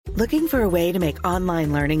Looking for a way to make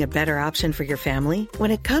online learning a better option for your family?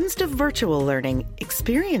 When it comes to virtual learning,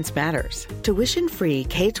 experience matters. Tuition-free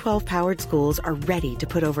K-12 powered schools are ready to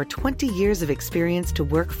put over 20 years of experience to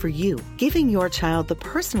work for you, giving your child the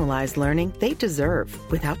personalized learning they deserve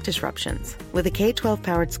without disruptions. With a K-12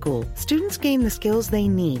 powered school, students gain the skills they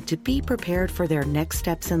need to be prepared for their next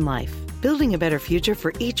steps in life, building a better future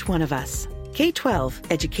for each one of us.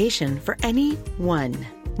 K-12, education for anyone.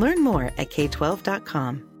 Learn more at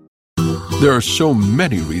k12.com. There are so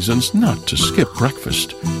many reasons not to skip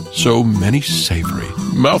breakfast. So many savory,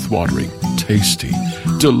 mouth-watering, tasty,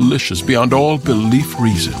 delicious beyond all belief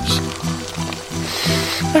reasons.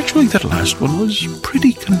 Actually, that last one was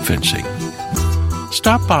pretty convincing.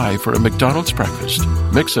 Stop by for a McDonald's breakfast.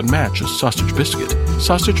 Mix and match a sausage biscuit,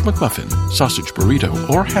 sausage McMuffin, sausage burrito,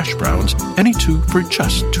 or hash browns, any two for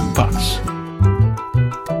just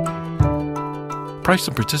 $2. Price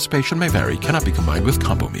and participation may vary, cannot be combined with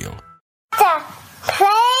combo meal. Play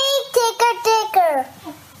ticker.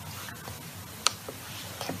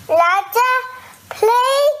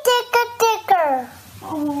 Play ticker.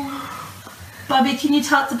 Bobby, can you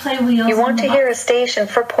talk to play wheels? You want to hear a station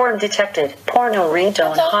for porn detected. Porno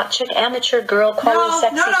ringtone, hot chick, amateur girl, calling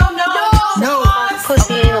sexy. No.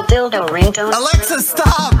 Pussy anal dildo ringtone. Alexa,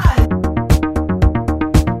 stop!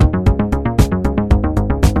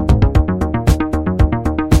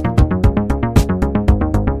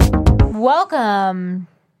 Welcome,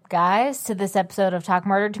 guys, to this episode of Talk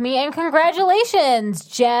Murder to Me, and congratulations,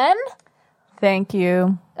 Jen! Thank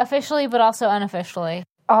you. Officially, but also unofficially.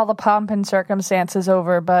 All the pomp and circumstances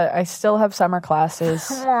over, but I still have summer classes.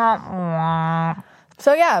 So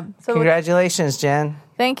Congratulations, Jen.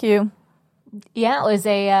 Thank you. Yeah, it was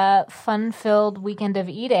a fun-filled weekend of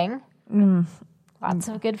eating. Lots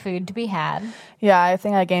of good food to be had. Yeah, I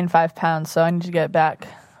think I gained 5 pounds, so I need to get back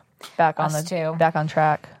on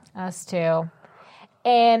track. Us too.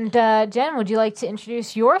 And Jen, would you like to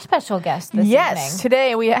introduce your special guest this evening? Yes,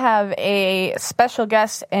 today we have a special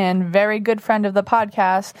guest and very good friend of the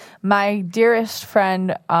podcast, my dearest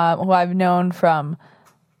friend who I've known from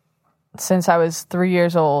since I was 3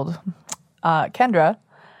 years old, Kendra.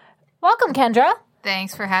 Welcome, Kendra.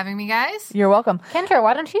 Thanks for having me, guys. You're welcome. Kendra,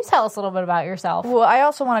 why don't you tell us a little bit about yourself? Well, I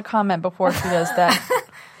also want to comment before she does that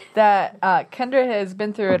Kendra has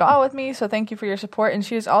been through it all with me, so thank you for your support. And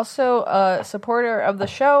she is also a supporter of the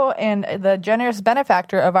show and the generous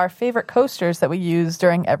benefactor of our favorite coasters that we use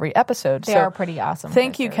during every episode. They are pretty awesome.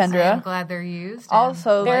 Thank you, Kendra. I'm glad they're used.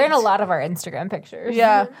 Also, they're in a lot of our Instagram pictures.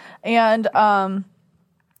 Yeah, and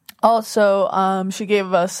also she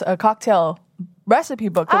gave us a cocktail recipe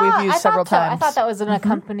book that we've used several times. I thought that was an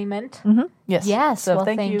accompaniment. Mm-hmm. Yes. Yes. So well,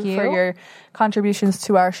 thank you for your contributions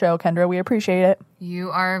to our show, Kendra. We appreciate it.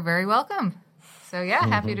 You are very welcome. So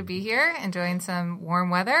happy to be here, enjoying some warm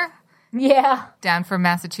weather. Yeah. Down from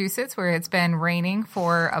Massachusetts, where it's been raining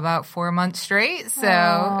for about 4 months straight. So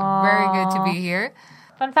very good to be here.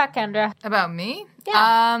 Fun fact, Kendra. About me?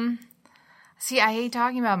 Yeah. See, I hate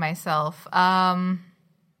talking about myself. I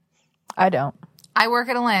don't. I work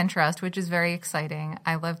at a land trust, which is very exciting.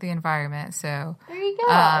 I love the environment. So there you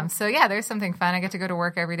go. There's something fun. I get to go to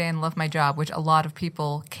work every day and love my job, which a lot of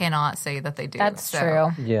people cannot say that they do. That's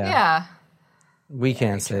true. Yeah. We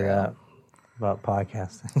can't say that about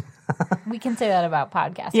podcasting. We can say that about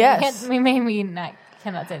podcasting. Yes. We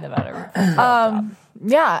cannot say that about everything.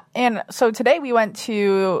 Yeah. And so today we went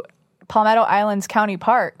to Palmetto Islands County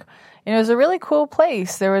Park. And it was a really cool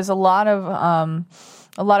place. There was a lot of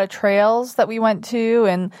trails that we went to,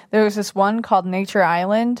 and there was this one called Nature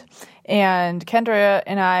Island, and Kendra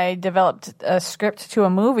and I developed a script to a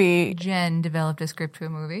movie. Jen developed a script to a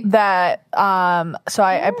movie. That, so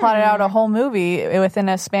I plotted out a whole movie within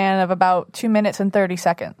a span of about 2 minutes and 30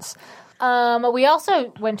 seconds. We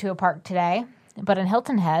also went to a park today, but in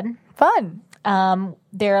Hilton Head. Fun.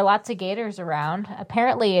 There are lots of gators around.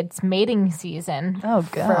 Apparently, it's mating season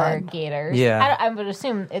for gators. Yeah. I would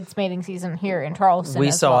assume it's mating season here in Charleston.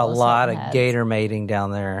 We saw a lot of Head. gator mating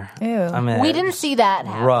down there. Ew. I mean, We didn't see that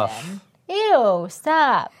happen. rough. Ew,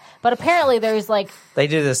 stop. But apparently there's They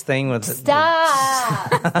do this thing with...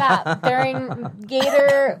 Stop. During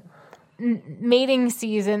gator mating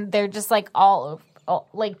season, they're just all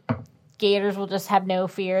gators will just have no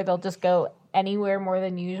fear. They'll just go anywhere more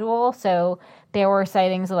than usual. So there were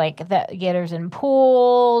sightings of the gators in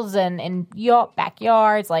pools and in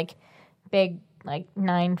backyards, big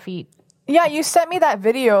 9 feet. Yeah, you sent me that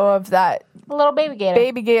video of that little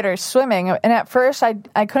baby gator swimming, and at first I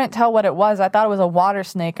couldn't tell what it was. I thought it was a water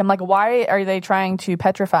snake. I'm like, why are they trying to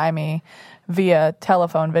petrify me via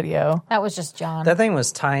telephone video? That was just John. That thing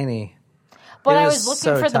was tiny. But It I was was looking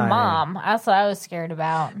so for the tiny. mom. That's what I was scared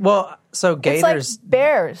about. Well, so It's gators, like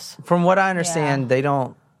bears. from what I understand, Yeah. they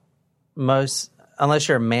don't unless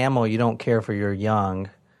you're a mammal, you don't care for your young.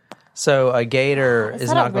 So a gator Is is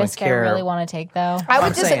that not a going to risk care. I really want to take, though?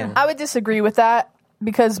 I'm saying. I would disagree with that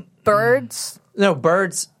because birds. No,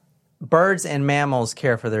 birds and mammals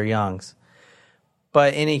care for their youngs.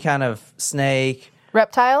 But any kind of snake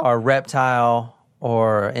Reptile? or reptile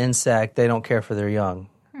or insect, they don't care for their young.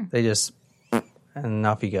 They just, and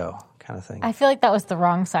off you go, kind of thing. I feel like that was the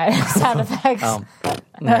wrong side of sound effects. There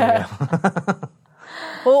you go.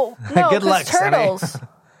 Well, no, Good 'cause luck, Sonny. turtles.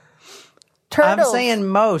 I'm saying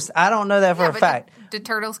most. I don't know that for a but fact. do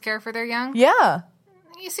turtles care for their young? Yeah.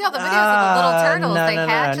 You see all the videos of the little turtles. They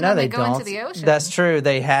hatch and then they go don't. into the ocean. That's true.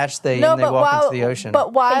 They hatch, they No, and they but walk into the ocean.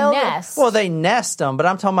 But wild. They nest. Well, they nest them, but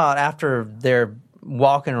I'm talking about after they're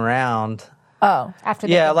walking around. Oh. After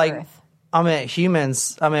they Yeah, give like birth. I mean,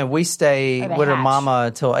 humans. I mean, we stay Or they with our hatch.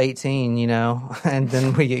 mama till 18, and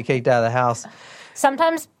then we get kicked out of the house.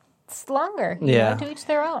 Sometimes it's longer. You Yeah. know, to each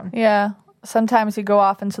their own. Yeah. Sometimes you go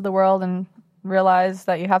off into the world and realize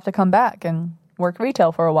that you have to come back and work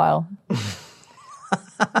retail for a while.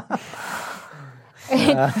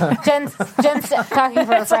 Jen's talking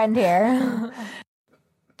for a friend here.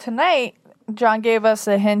 Tonight, John gave us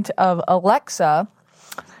a hint of Alexa,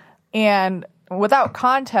 and without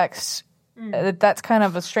context, that's kind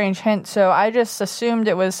of a strange hint. So I just assumed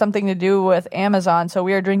it was something to do with Amazon. So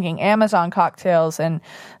we are drinking Amazon cocktails, and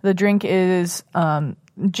the drink is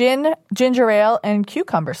gin, ginger ale, and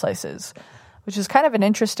cucumber slices, which is kind of an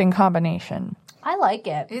interesting combination. I like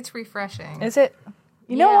it. It's refreshing. Is it?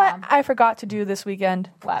 You know Yeah. what I forgot to do this weekend?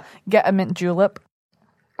 What? Get a mint julep.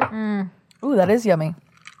 Ooh, that is yummy.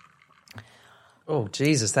 Oh,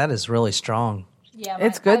 Jesus, that is really strong. Yeah,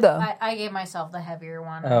 It's good, though. I gave myself the heavier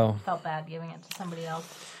one. Oh. I felt bad giving it to somebody else.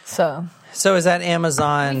 So, So is that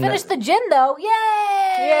Amazon? Finished the gin though.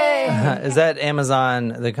 Yay! Is that Amazon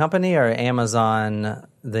the company or Amazon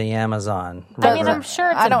the Amazon? I mean, I'm sure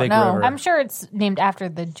it's I don't Big know. river. I'm sure it's named after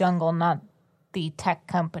the jungle, not the tech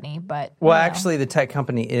company. But Well, you know. actually, the tech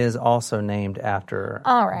company is also named after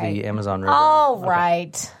All right. the Amazon River. All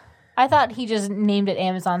right. I thought he just named it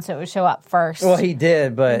Amazon so it would show up first. Well, he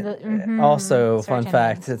did, but also, Search fun engine.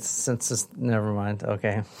 fact, never mind.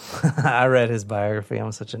 Okay. I read his biography.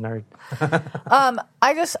 I'm such a nerd.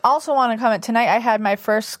 I just also want to comment. Tonight I had my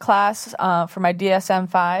first class for my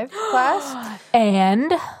DSM-5 class.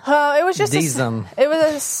 And It was just DSM. it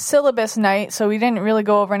was a syllabus night, so we didn't really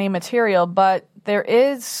go over any material, but there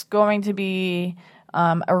is going to be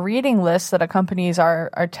a reading list that accompanies our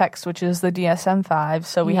text, which is the DSM-5.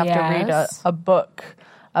 So we have to read Yes. a book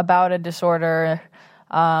about a disorder.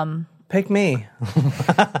 Pick me.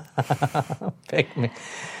 Pick me.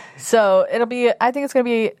 So it'll be. I think it's going to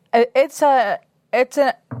be. It's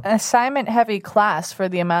an assignment heavy class for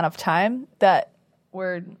the amount of time that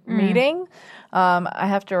we're meeting. I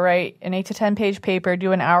have to write an 8 to 10 page paper,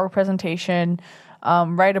 do an hour presentation,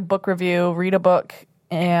 write a book review, read a book,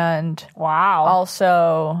 and wow.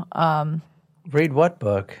 also Read what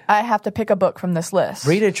book? I have to pick a book from this list.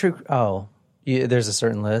 Read a true. Oh, there's a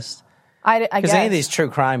certain list. I Because guess. any of these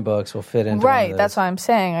true crime books will fit into one of Right, those. that's what I'm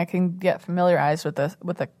saying. I can get familiarized with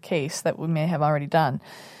a case that we may have already done.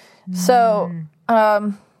 So,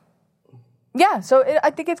 yeah. So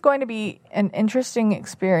I think it's going to be an interesting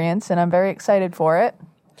experience, and I'm very excited for it.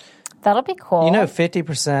 That'll be cool. You know,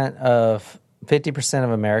 50% of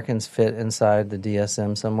Americans fit inside the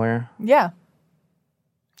DSM somewhere. Yeah.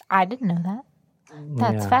 I didn't know that.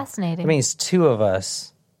 That's Yeah. fascinating. It means two of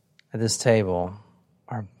us at this table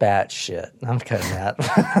are batshit. I'm cutting that.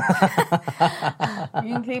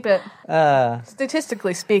 You can keep it.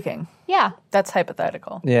 Statistically speaking, yeah. that's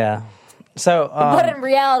hypothetical. Yeah. So, But in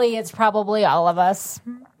reality, it's probably all of us.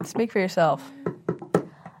 Speak for yourself.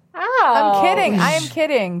 Oh. I'm kidding. I am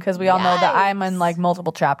kidding because we all know that I'm in Yikes. like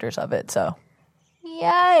multiple chapters of it. So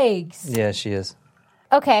Yikes. yeah, she is.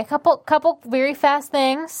 Okay, a couple very fast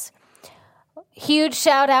things. Huge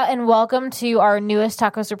shout out and welcome to our newest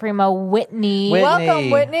Taco Supremo, Whitney. welcome,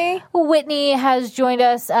 Whitney. Whitney has joined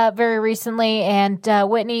us very recently, and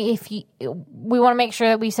Whitney, we want to make sure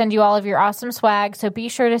that we send you all of your awesome swag, so be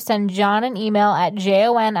sure to send John an email at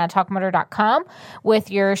jon@talkmotor.com with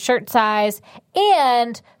your shirt size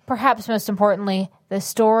and, perhaps most importantly, the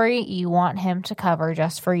story you want him to cover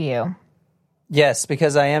just for you. Yes,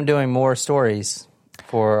 because I am doing more stories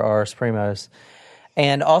for our Supremos.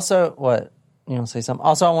 And also, what? You want to say something?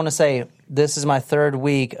 Also, I want to say this is my third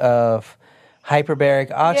week of hyperbaric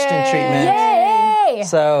oxygen treatment. Yay!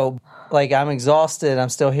 So, I'm exhausted. I'm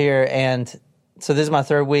still here. And so this is my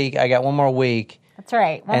third week. I got one more week. That's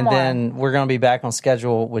right. One and more. then we're going to be back on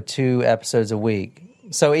schedule with 2 episodes a week.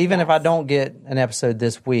 So even if I don't get an episode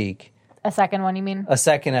this week, a second one, you mean? a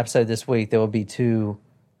second episode this week, there will be 2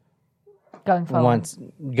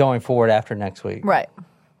 going forward after next week. Right.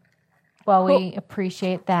 Well, we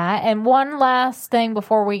appreciate that. And one last thing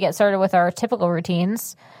before we get started with our typical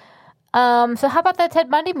routines. So how about that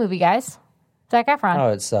Ted Bundy movie, guys? Zac Efron. Oh,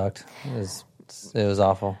 it sucked. It was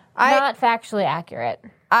awful. Not factually accurate.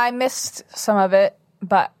 I missed some of it,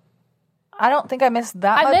 but I don't think I missed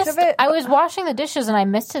that much of it. I was washing the dishes and I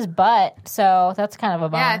missed his butt, so that's kind of a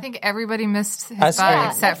bummer. Yeah, I think everybody missed his That's butt great.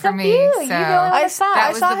 except for Except me. you. So You the only one that saw it. that I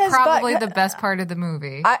was saw his probably butt. the best part of the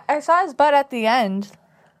movie. I saw his butt at the end.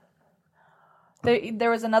 There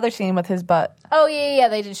was another scene with his butt. Oh, yeah.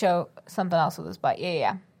 They did show something else with his butt.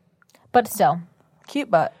 Yeah. But still. Cute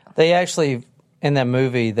butt. They actually, in that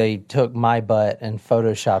movie, they took my butt and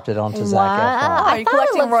photoshopped it onto Zac Efron. Are you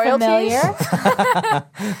collecting royalties?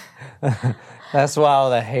 That's why all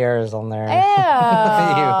the hair is on there.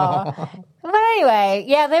 But anyway,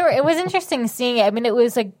 yeah, it was interesting seeing it. I mean, I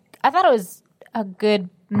thought it was a good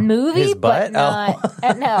movie, His butt? but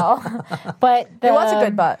not, no. But It was a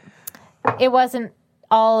good butt. It wasn't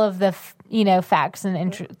all of the, facts and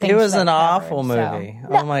things. It was that an covered, awful so. movie.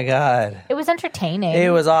 Oh my God. It was entertaining.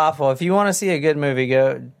 It was awful. If you want to see a good movie,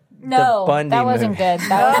 go No, the Bundy that wasn't movie. good.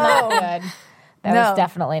 That was not good. That No. was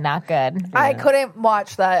definitely not good. I couldn't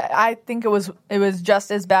watch that. I think it was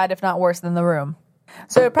just as bad, if not worse, than The Room.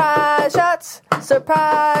 Surprise shots,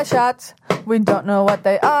 surprise shots. We don't know what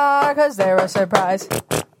they are because they're a surprise.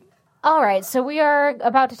 All right, so we are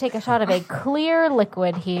about to take a shot of a clear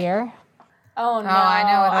liquid here. Oh, no. Oh, I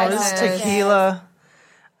know what Oh, this this is. tequila.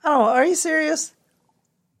 Oh, are you serious?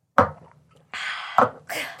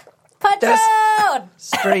 Patron!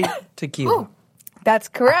 Straight tequila. That's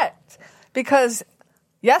correct. Because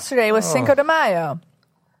yesterday was Cinco de Mayo.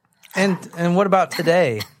 And what about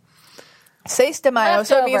today? Seis de Mayo,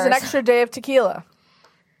 so it means an Leftovers. extra day of tequila.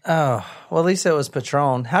 Oh, well, at least it was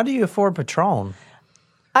Patron. How do you afford Patron?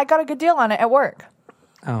 I got a good deal on it at work.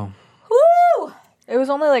 Oh. Woo! It was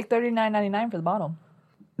only like $39.99 for the bottle.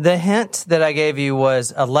 The hint that I gave you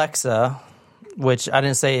was Alexa, which I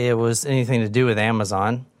didn't say it was anything to do with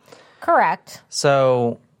Amazon. Correct.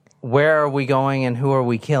 So where are we going and who are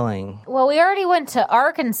we killing? Well, we already went to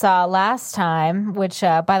Arkansas last time, which,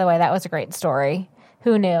 by the way, that was a great story.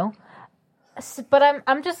 Who knew? But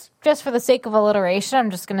I'm just for the sake of alliteration,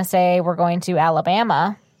 I'm just going to say we're going to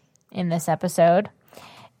Alabama in this episode.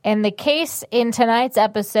 And the case in tonight's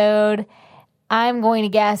episode, I'm going to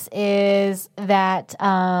guess, is that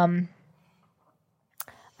I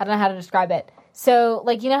don't know how to describe it. So,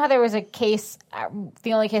 like, you know how there was a case,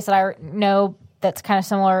 the only case that I know that's kind of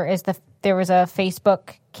similar is there was a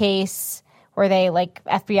Facebook case where they, like,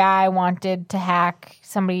 FBI wanted to hack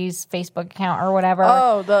somebody's Facebook account or whatever.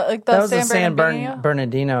 Oh, That was the San Bernardino?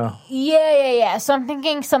 Bernardino. Yeah. So I'm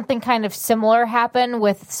thinking something kind of similar happened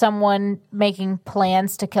with someone making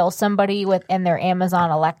plans to kill somebody and their Amazon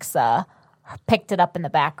Alexa picked it up in the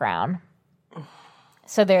background.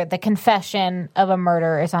 So the confession of a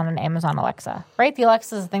murder is on an Amazon Alexa, right? The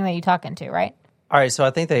Alexa is the thing that you talk into, right? All right, so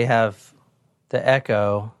I think they have the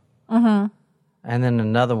Echo. Mm-hmm. And then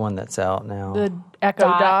another one that's out now. The Echo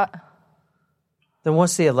Dot. Then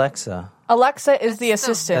what's the Alexa? Alexa is the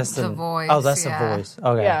assistant. That's the voice. Oh, that's yeah. the voice.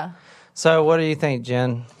 Okay. Yeah. So what do you think,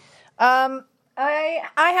 Jen? I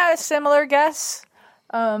had a similar guess.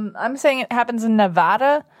 I'm saying it happens in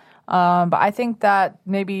Nevada, but I think that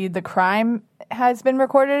maybe the crime has been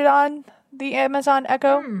recorded on the Amazon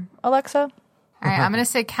Echo Alexa. All right, I'm going to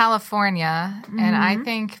say California, and I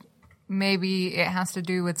think maybe it has to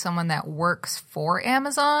do with someone that works for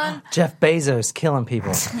Amazon. Jeff Bezos killing people.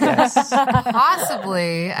 Yes.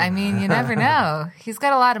 Possibly. I mean, you never know. He's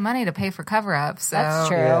got a lot of money to pay for cover-ups. So. That's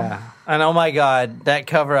true. Yeah. And oh my God, that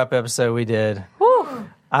cover-up episode we did. Whew.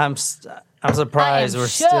 I'm surprised we're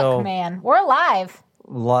shook, still man. We're alive.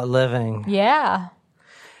 living. Yeah.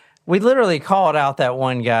 We literally called out that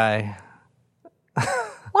one guy.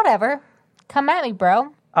 Whatever. Come at me,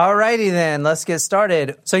 bro. Alrighty then, let's get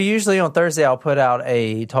started. So usually on Thursday I'll put out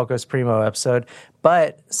a Talkos Primo episode,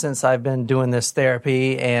 but since I've been doing this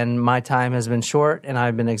therapy and my time has been short and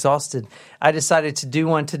I've been exhausted, I decided to do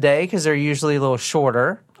one today because they're usually a little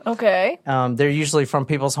shorter. Okay. They're usually from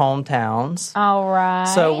people's hometowns. All right.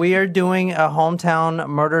 So we are doing a hometown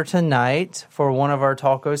murder tonight for one of our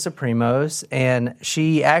Talco Supremos, and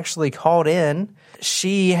she actually called in.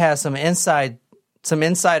 She has some insider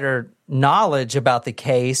knowledge about the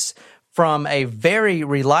case from a very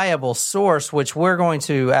reliable source, which we're going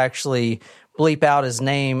to actually bleep out his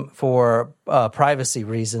name for privacy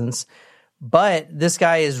reasons. But this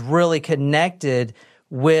guy is really connected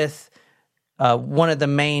with one of the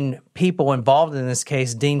main people involved in this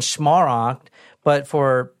case, Dean Schmarrock. But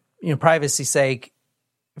for privacy's sake,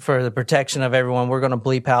 for the protection of everyone, we're going to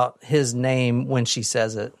bleep out his name when she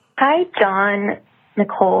says it. Hi, John,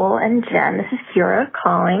 Nicole, and Jen. This is Kira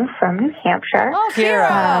calling from New Hampshire. Oh,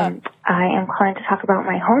 Kira! I am calling to talk about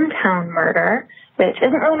my hometown murder, which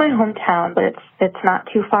isn't really my hometown, but it's not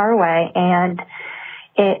too far away. And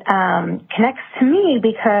it connects to me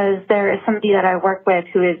because there is somebody that I work with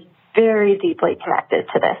who is very deeply connected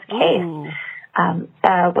to this case.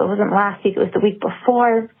 It wasn't last week, it was the week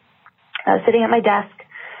before. I was sitting at my desk,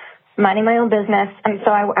 minding my own business, and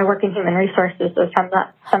so I work in human resources, so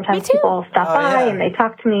sometimes people stop by and they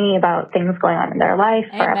talk to me about things going on in their life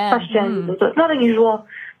or have questions, and so it's not unusual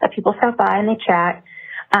that people stop by and they chat.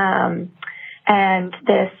 And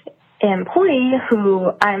this employee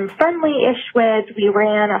who I'm friendly-ish with, we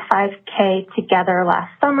ran a 5K together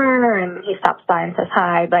last summer, and he stops by and says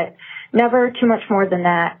hi, but never too much more than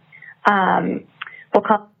that. We'll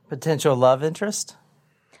call Potential love interest?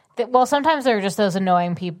 Well, sometimes there are just those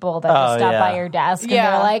annoying people that just stop by your desk and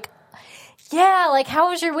they're like, yeah, like, how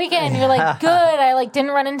was your weekend? And you're like, good. I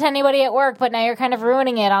didn't run into anybody at work, but now you're kind of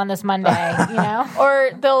ruining it on this Monday,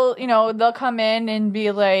 Or they'll come in and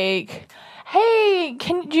be like, hey,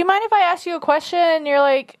 do you mind if I ask you a question? And you're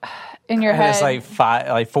like, in your head. It's like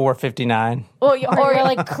 4:59. Well, or you're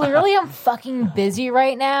like, clearly I'm fucking busy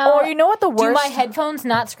right now. Or you know what the worst? Do my headphones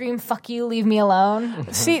not scream, fuck you, leave me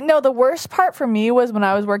alone? See, no, the worst part for me was when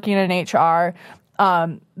I was working in HR,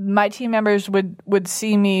 my team members would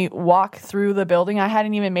see me walk through the building. I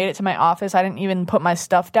hadn't even made it to my office. I didn't even put my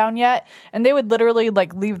stuff down yet. And they would literally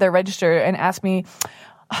leave their register and ask me,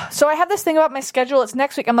 so I have this thing about my schedule. It's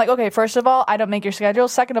next week. I'm like, okay, first of all, I don't make your schedule.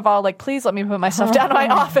 Second of all, please let me put my stuff down in my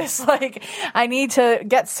office. I need to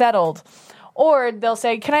get settled. Or they'll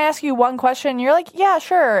say, can I ask you one question? And you're like, yeah,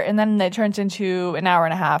 sure. And then it turns into an hour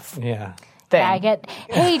and a half. Yeah. Thing. I get,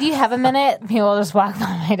 hey, do you have a minute? People just walk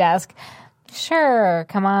by my desk. Sure,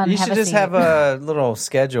 come on. You should just have a little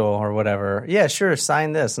schedule or whatever. Yeah, sure,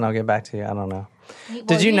 sign this and I'll get back to you. I don't know.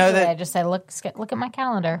 Did you know that? I just said, look at my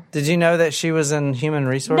calendar. Did you know that she was in human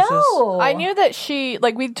resources? No, I knew that she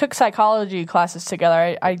we took psychology classes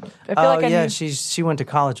together. I feel like I knew. She went to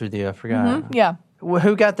college with you. I forgot. Mm-hmm, yeah.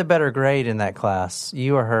 Who got the better grade in that class?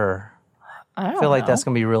 You or her? I feel like that's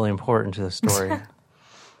going to be really important to the story.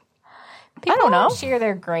 People I don't know. Share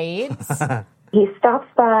their grades. He stops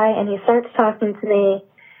by and he starts talking to me,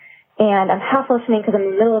 and I'm half listening because I'm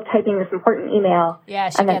in the middle of typing this important email. Yeah,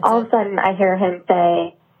 she and then gets all of a sudden I hear him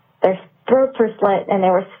say, their throats were slit and they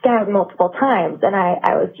were stabbed multiple times. And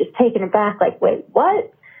I was just taken aback, wait,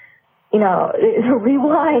 what?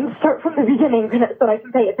 Rewind, start from the beginning so I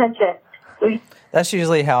can pay attention. That's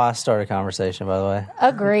usually how I start a conversation, by the way.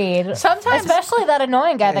 Agreed. Sometimes, especially that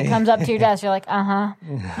annoying guy that comes up to your desk, you're like, uh-huh.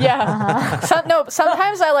 Yeah.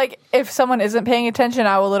 Sometimes if someone isn't paying attention,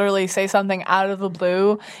 I will literally say something out of the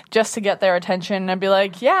blue just to get their attention and be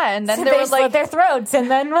like, yeah, and then So they they were slit their throats and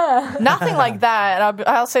then nothing like that.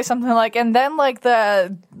 I'll say something and then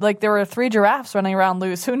there were 3 giraffes running around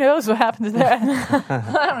loose. Who knows what happened to that?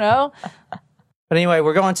 I don't know. But anyway,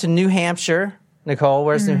 we're going to New Hampshire. Nicole,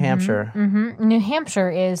 where's New Hampshire? Mm-hmm. New Hampshire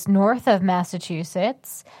is north of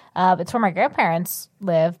Massachusetts. It's where my grandparents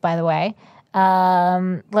live, by the way.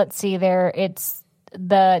 Let's see there. It's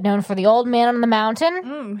known for the old man on the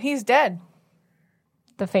mountain. He's dead.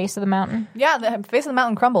 The face of the mountain? Yeah, the face of the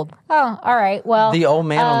mountain crumbled. Oh, all right. Well, the old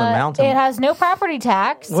man on the mountain. It has no property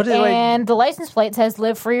tax, and the license plate says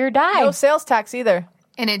live free or die. No sales tax either.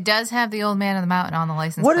 And it does have the old man on the mountain on the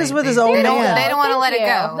license What plate. is with his old man? They don't want to let it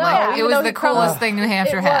go. No, It was the coolest thing New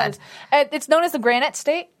Hampshire had. It's known as the Granite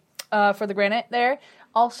State for the granite there.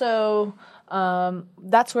 Also,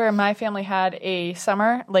 that's where my family had a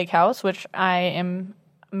summer lake house, which I am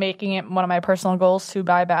making it one of my personal goals to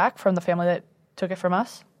buy back from the family that took it from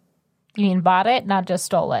us. You mean bought it, not just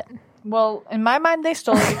stole it? Well, in my mind, they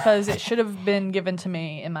stole it because it should have been given to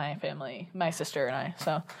me and my family, my sister and I.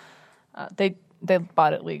 So they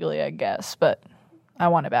bought it legally, I guess, but I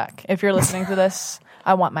want it back. If you're listening to this,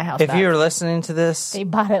 I want my house back. If you're listening to this, they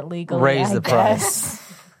bought it legally. Raise the price.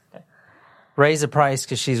 Raise the price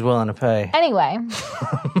because she's willing to pay. Anyway.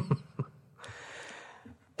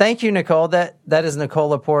 Thank you, Nicole. That is Nicole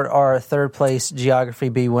Laporte, our third place Geography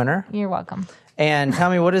B winner. You're welcome. And tell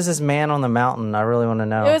me, what is this man on the mountain? I really want to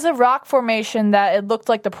know. It was a rock formation that it looked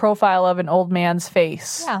like the profile of an old man's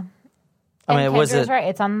face. Yeah. I mean, was it right?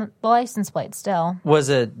 It's on the license plate still. Was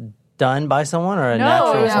it done by someone or a No,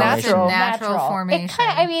 natural it was formation? natural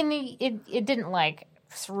formation. It didn't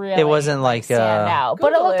really It wasn't like stand out, but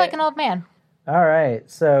it Google looked it. like an old man. All right.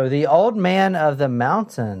 So the old man of the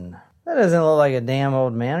mountain. That doesn't look like a damn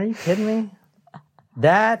old man. Are you kidding me?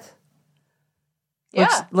 That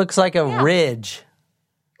looks like a ridge.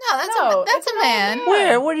 No, that's a man.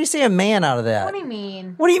 Where do you see a man out of that? What do you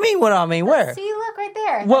mean? What do you mean? What do I mean? Where? See, look right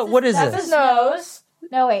there. What is that's this? His nose.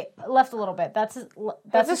 No, wait, left a little bit. That's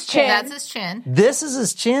his chin. That's his chin. This is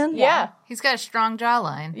his chin? Yeah. He's got a strong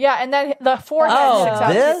jawline. Yeah, and then the forehead sticks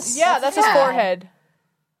out. this? Yeah, that's his forehead.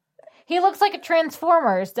 He looks like a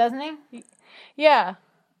Transformers, doesn't he? Yeah.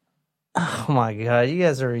 Oh my God, you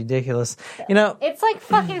guys are ridiculous. You know, It's like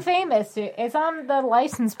fucking famous. Dude. It's on the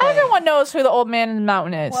license plate. Everyone knows who the old man in the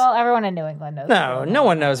mountain is. Well, everyone in New England knows. no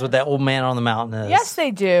one knows what that old man on the mountain is. Yes,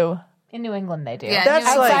 they do. In New England, they do. Yeah, That's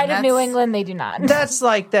Outside like- of New England, they do not. That's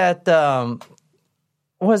like that,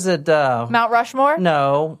 was it, Mount Rushmore?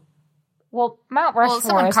 no. Well, Mount Rushmore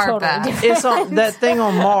someone is carved totally that. different. It's on that thing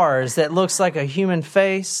on Mars that looks like a human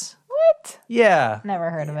face. What? Yeah. Never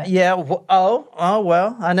heard of it. Yeah.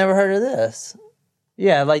 Well, I never heard of this.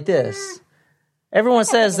 Yeah, like this. Everyone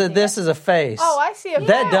says that this is a face. Oh, I see a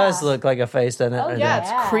That does look like a face, doesn't it? Oh, yeah,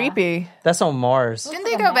 it's creepy. That's on Mars. Didn't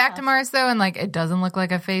they go back to Mars though, and like it doesn't look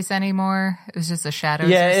like a face anymore? It was just a shadow.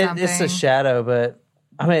 Yeah, or something. it's a shadow, but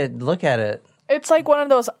I mean, look at it. It's like one of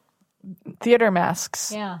those theater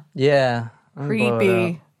masks. Yeah. Yeah. Let me blow it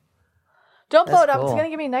Creepy. up. Don't blow That's it up. cool. It's going to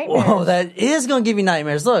give me nightmares. Whoa, that is going to give you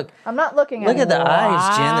nightmares. Look. I'm not looking at Look it. at the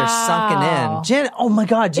eyes, Jen. They're sunken in. Jen, oh my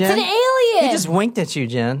God, Jen. It's an alien. He just winked at you,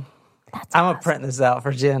 Jen. I'm going to print this out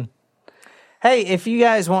for Jen. Hey, if you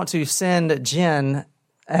guys want to send Jen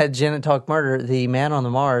at Jen at Talk Murder, the man on the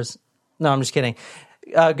Mars. No, I'm just kidding.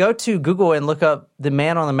 Go to Google and look up the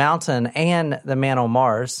man on the mountain and the man on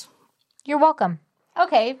Mars. You're welcome.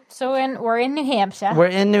 Okay, so we're in New Hampshire. We're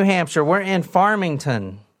in New Hampshire. We're in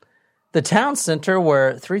Farmington, the town center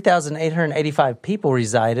where 3,885 people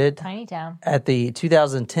resided Tiny town. at the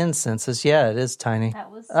 2010 census. Yeah, it is tiny. That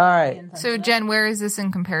was All right. So Jen, where is this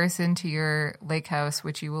in comparison to your lake house,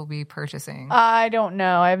 which you will be purchasing? I don't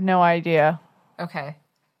know. I have no idea. Okay.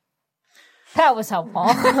 That was helpful.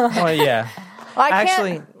 Well, yeah. I can't.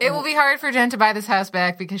 Actually, It will be hard for Jen to buy this house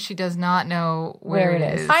back because she does not know where it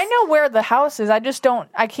is. I know where the house is. I just don't.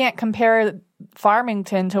 I can't compare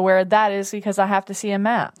Farmington to where that is because I have to see a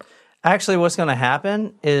map. Actually, what's going to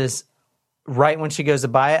happen is right when she goes to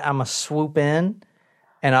buy it, I'm going to swoop in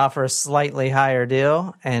and offer a slightly higher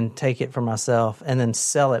deal and take it for myself and then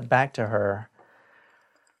sell it back to her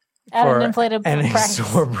At for an inflated an price.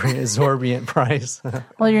 exorbitant price.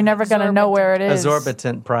 Well, you're never going to know where it is.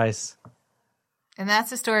 Exorbitant price. And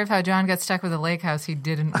that's the story of how John got stuck with a lake house he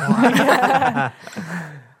didn't want.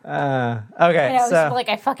 Okay, I was so like,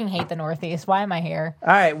 I fucking hate the Northeast. Why am I here? all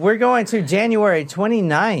right, we're going to January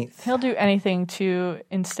 29th. He'll do anything to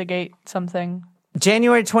instigate something.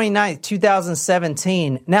 January 29th,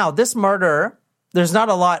 2017. Now, this murder, there's not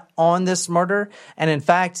a lot on this murder, and in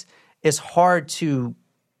fact, it's hard to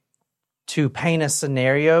paint a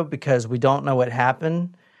scenario because we don't know what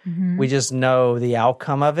happened. We just know the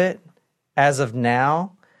outcome of it as of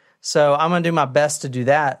now. So I'm going to do my best to do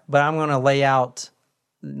that, but I'm going to lay out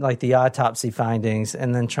like the autopsy findings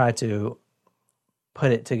and then try to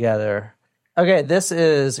put it together. Okay, this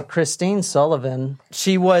is Christine Sullivan.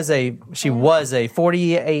 She was a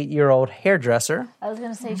 48-year-old hairdresser. I was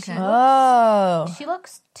going to say she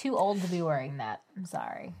looks too old to be wearing that. I'm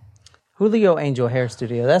sorry. Julio Angel Hair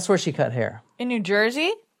Studio. That's where she cut hair. In New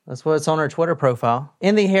Jersey? That's what's on her Twitter profile.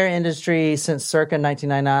 In the hair industry since circa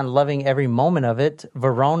 1999, loving every moment of it.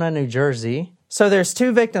 Verona, New Jersey. So there's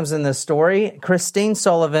two victims in this story. Christine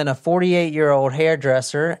Sullivan, a 48-year-old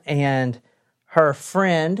hairdresser, and her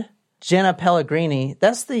friend, Jenna Pellegrini.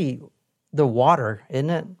 That's the water, isn't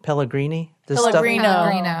it? Pellegrini?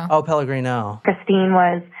 Pellegrino. Oh, Pellegrino. Christine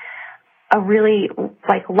was a really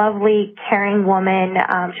lovely, caring woman.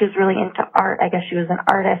 She was really into art. I guess she was an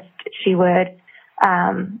artist. She would,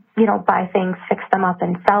 buy things, fix them up,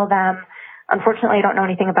 and sell them. Unfortunately, I don't know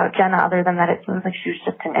anything about Jenna other than that it seems like she was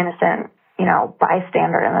just an innocent,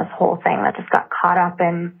 bystander in this whole thing that just got caught up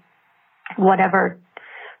in whatever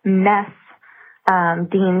mess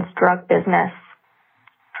Dean's drug business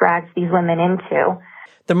drags these women into.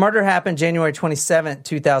 The murder happened January 27th,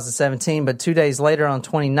 2017, but 2 days later on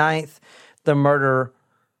 29th, the murder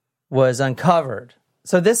was uncovered.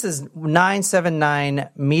 So this is 979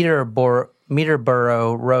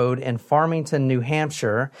 Meterboro Road in Farmington, New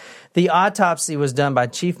Hampshire. The autopsy was done by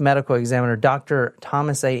Chief Medical Examiner Dr.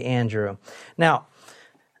 Thomas A. Andrew. Now,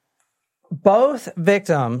 both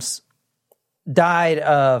victims died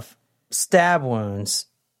of stab wounds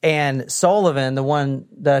And Sullivan, the one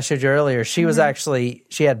that I showed you earlier, she was actually,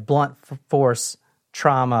 she had blunt force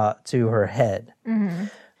trauma to her head.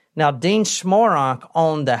 Now, Dean Schmoronk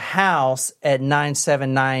owned the house at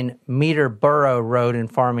 979 Meterboro Road in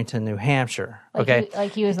Farmington, New Hampshire. Okay.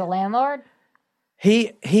 Like he was a landlord?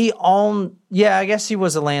 He owned, yeah, I guess he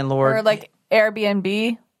was a landlord. Or like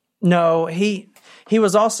Airbnb? No, he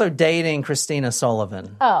was also dating Christina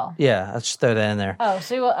Sullivan. Oh. Yeah, let's just throw that in there. Oh,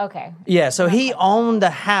 so okay. Yeah, so he owned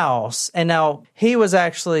the house, and now he was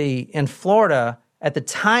actually in Florida at the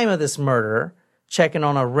time of this murder, checking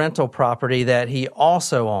on a rental property that he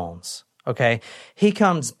also owns. Okay. He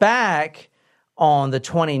comes back on the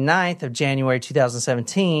 29th of January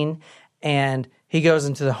 2017, and he goes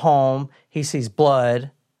into the home, he sees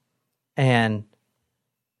blood, and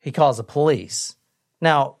he calls the police.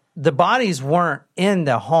 Now, the bodies weren't in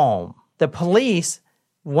the home. The police,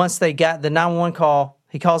 once they got the 911 call,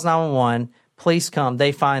 he calls 911, police come,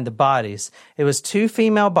 they find the bodies. It was 2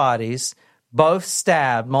 female bodies, both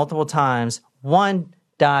stabbed multiple times. One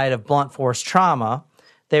died of blunt force trauma.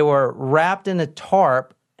 They were wrapped in a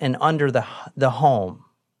tarp and under the home.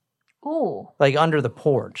 Ooh. Like under the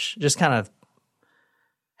porch. Just kind of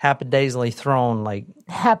haphazardly thrown, like...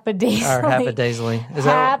 Haphazardly. Or haphazardly. Is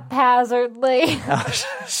Haphazardly.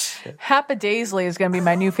 Haphazardly is going to be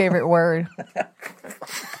my new favorite word.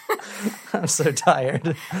 I'm so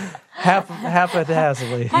tired.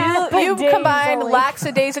 Haphazardly. You combined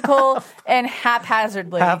lackadaisical and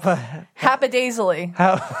haphazardly. Haphazardly.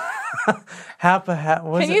 Can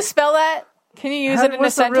you spell that? Can you use it in a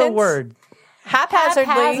what's sentence? the real word?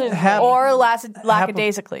 Haphazardly or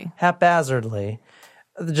lackadaisically. Haphazardly.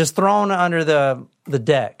 Just thrown under the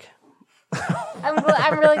deck.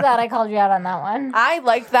 I'm really glad I called you out on that one. I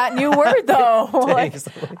like that new word, though. Like,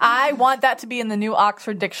 I want that to be in the new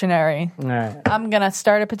Oxford Dictionary. All right. I'm going to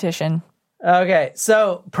start a petition. Okay,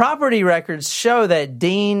 so property records show that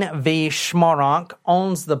Dean V. Schmoronk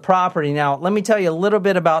owns the property. Now, let me tell you a little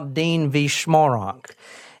bit about Dean V. Schmoronk.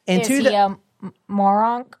 Is he a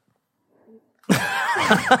moronk?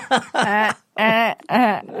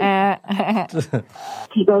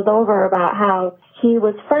 He goes over about how he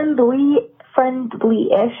was friendly-ish,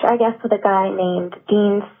 I guess, with a guy named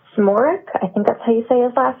Dean Smorik. I think that's how you say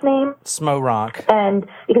his last name. Smoronk. And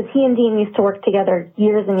because he and Dean used to work together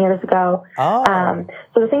years and years ago. Oh.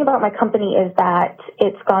 So the thing about my company is that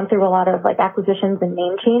it's gone through a lot of like acquisitions and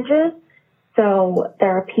name changes. So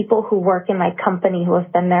there are people who work in my company who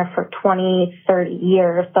have been there for 20, 30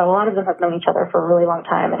 years. So a lot of them have known each other for a really long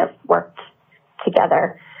time and have worked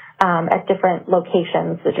together at different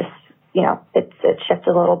locations. It just, it's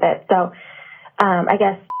shifted a little bit. So I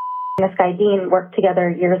guess this guy Dean worked together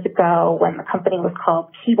years ago when the company was called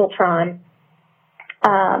Keebletron.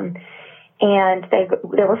 And they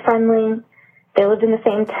were friendly. They lived in the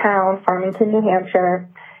same town, Farmington, New Hampshire.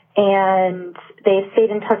 And they stayed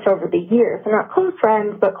in touch over the years. They're not close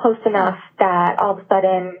friends, but close enough that all of a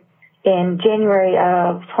sudden in January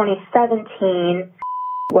of 2017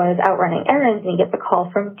 was out running errands and he gets a call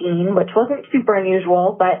from Dean, which wasn't super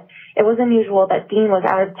unusual, but it was unusual that Dean was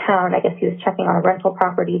out of town. I guess he was checking on a rental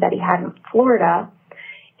property that he had in Florida.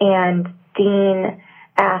 And Dean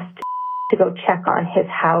asked to go check on his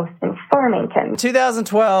house in Farmington. In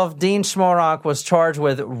 2012, Dean Schmoronk was charged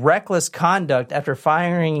with reckless conduct after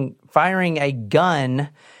firing a gun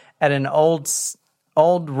at an old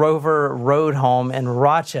Rover Road home in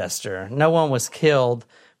Rochester. No one was killed,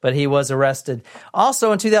 but he was arrested.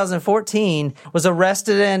 Also in 2014, was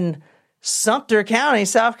arrested in Sumter County,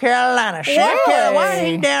 South Carolina. Why is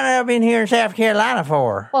he down up in here in South Carolina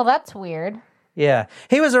for? Well, that's weird. Yeah.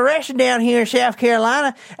 He was arrested down here in South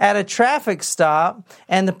Carolina at a traffic stop,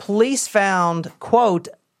 and the police found, quote,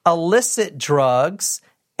 illicit drugs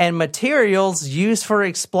and materials used for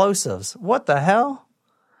explosives. What the hell?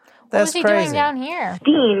 That's what was he crazy. doing down here?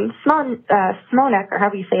 Dean Smonek, or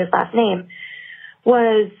however you say his last name,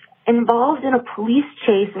 was involved in a police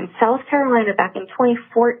chase in South Carolina back in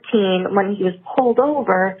 2014 when he was pulled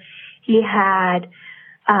over. He had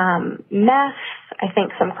meth, I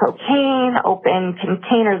think some cocaine, open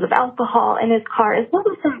containers of alcohol in his car, as well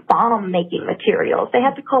as some bomb-making materials. They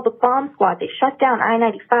had to call the bomb squad. They shut down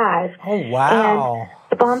I-95. Oh, wow. And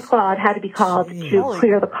the bomb squad had to be called to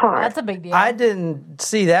clear the car. That's a big deal. I didn't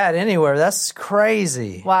see that anywhere. That's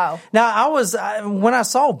crazy. Wow. Now, when I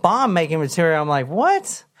saw bomb-making material, I'm like,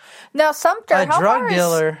 what? Now, Sumter, A drug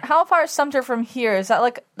dealer. How far is Sumter from here? Is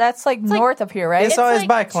that that's north of here, right? It's always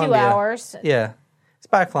by like 2 Columbia. hours. Yeah. It's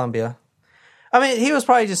by Columbia. I mean, he was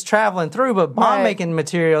probably just traveling through, but bomb-making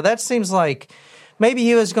material, that seems like maybe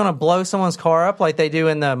he was going to blow someone's car up like they do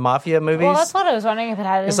in the mafia movies. Well, that's what I was wondering if it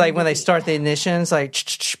had. It's like when they start the ignition, it's like,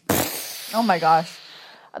 Oh my gosh.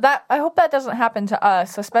 I hope that doesn't happen to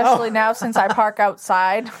us, especially now since I park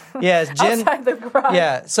outside. Yes, Jen. Outside the garage.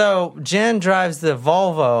 Yeah, so Jen drives the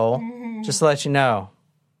Volvo, just to let you know.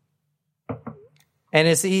 And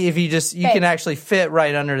it's if you can actually fit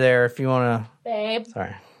right under there if you want to. Babe.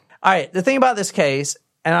 Sorry. All right, the thing about this case,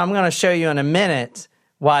 and I'm going to show you in a minute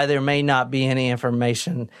why there may not be any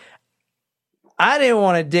information. I didn't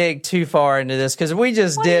want to dig too far into this because we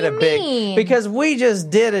just did a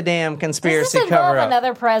damn conspiracy Does this involve cover-up.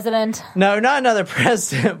 another president? No, not another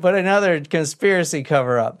president, but another conspiracy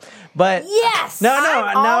cover-up. But yes,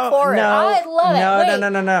 I love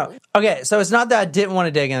it. No. Okay, so it's not that I didn't want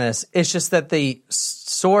to dig in this. It's just that the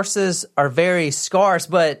sources are very scarce.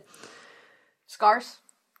 But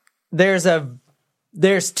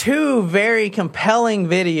there's two very compelling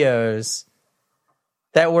videos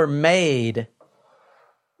that were made.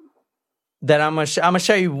 That I'm gonna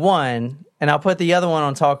show you one, and I'll put the other one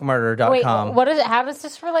on talkmurder.com. Wait, what is it? How does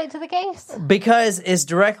this relate to the case? Because it's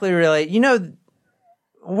directly related. You know,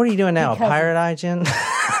 what are you doing now? Pirate Eye, Jen?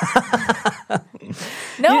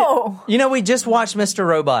 No. You know, we just watched Mr.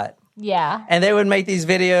 Robot. Yeah. And they would make these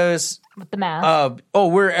videos. With the mask.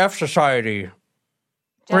 We're F Society.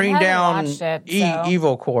 Bring down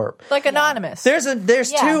Evil Corp. Like Anonymous. There's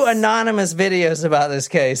two anonymous videos about this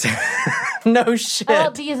case. No shit.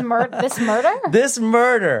 About this murder? This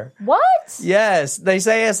murder. What? Yes. They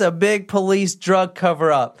say it's a big police drug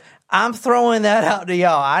cover-up. I'm throwing that out to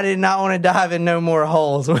y'all. I did not want to dive in no more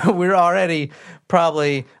holes. We're already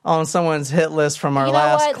probably on someone's hit list from our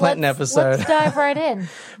last Clinton episode. Let's dive right in.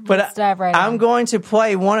 I'm going to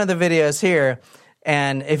play one of the videos here.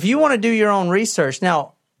 And if you want to do your own research,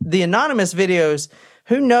 now, the anonymous videos,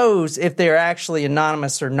 who knows if they're actually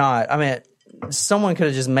anonymous or not? I mean, someone could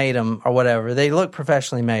have just made them or whatever. They look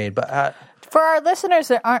professionally made, but for our listeners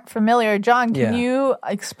that aren't familiar, John, can you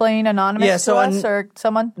explain anonymous to us or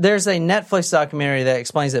someone? There's a Netflix documentary that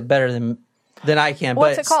explains it better than I can.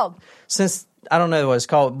 What's it called? Since I don't know what it's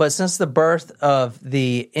called, but since the birth of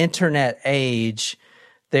the internet age,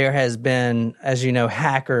 there has been, as you know,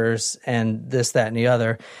 hackers and this, that, and the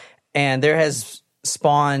other, and there has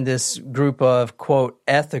spawned this group of, quote,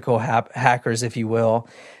 ethical hackers, if you will,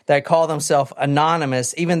 that call themselves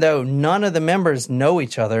anonymous, even though none of the members know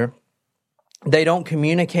each other. They don't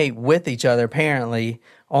communicate with each other, apparently,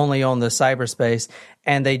 only on the cyberspace.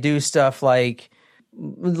 And they do stuff like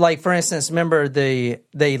for instance, remember they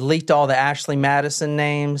leaked all the Ashley Madison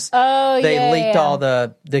names. Oh, they leaked all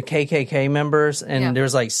the KKK members, and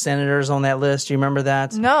there's like senators on that list. Do you remember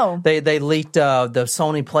that? No. They leaked the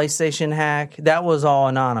Sony PlayStation hack. That was all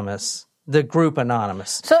anonymous. The group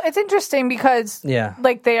anonymous. So it's interesting because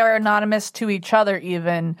like they are anonymous to each other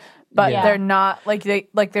even, but they're not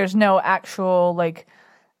there's no actual like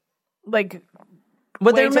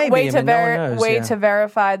but there may be, no one knows, to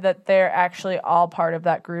verify that they're actually all part of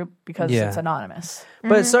that group because it's anonymous.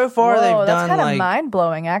 But so far they've done that's kind of mind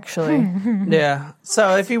blowing, actually. Yeah.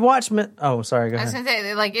 So if you watch, sorry, go ahead. I was gonna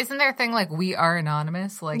say, like, isn't there a thing like we are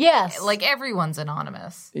anonymous? Like, yes, like everyone's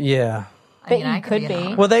anonymous. Yeah. I mean, I could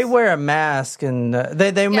be. Well, they wear a mask, and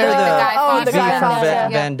they wear the guy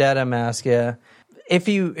from Vendetta mask. Yeah. If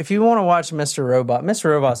you want to watch Mr. Robot, Mr.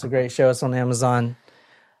 Robot's a great show. It's on Amazon.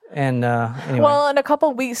 And anyway. Well, in a couple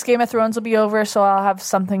of weeks, Game of Thrones will be over, so I'll have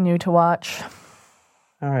something new to watch.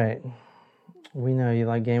 All right. We know you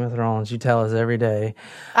like Game of Thrones. You tell us every day.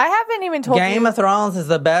 I haven't even told you. Game of Thrones is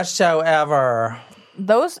the best show ever.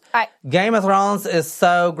 Game of Thrones is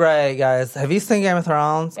so great, guys. Have you seen Game of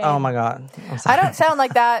Thrones? Babe. Oh, my God. I don't sound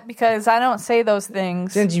like that because I don't say those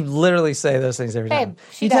things. Didn't you literally say those things every time?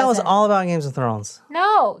 You tell us all about Games of Thrones.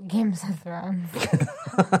 No, Games of Thrones.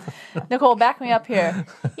 Nicole, back me up here.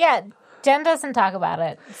 Yeah, Jen doesn't talk about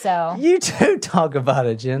it, so. You do talk about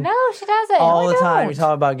it, Jen. No, she doesn't. All the time you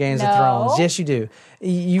talk about Games of Thrones. Yes, you do.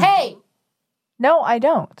 Hey! No, I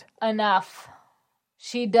don't. Enough.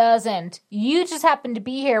 She doesn't. You just happened to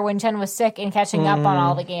be here when Jen was sick and catching up on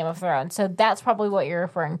all the Game of Thrones. So that's probably what you're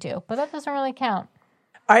referring to. But that doesn't really count.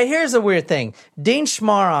 All right, here's a weird thing. Dean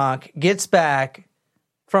Schmarrock gets back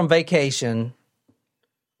from vacation.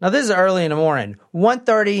 Now, this is early in the morning.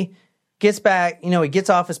 1:30, gets back. He gets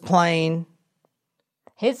off his plane.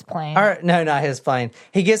 His plane? No, not his plane.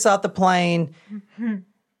 He gets off the plane.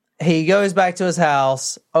 He goes back to his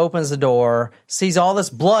house, opens the door, sees all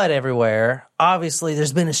this blood everywhere. Obviously,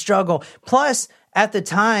 there's been a struggle. Plus, at the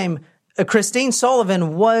time, Christine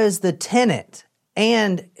Sullivan was the tenant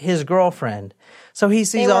and his girlfriend. So he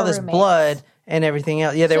sees all this blood and everything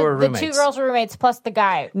else. Yeah, they were roommates. The two girls were roommates plus the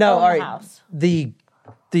guy in the house. The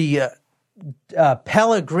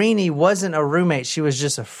Pellegrini wasn't a roommate. She was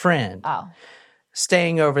just a friend. Oh.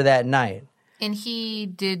 Staying over that night. And he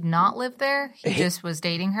did not live there? He just was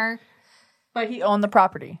dating her? But he owned the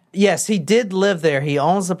property. Yes, he did live there. He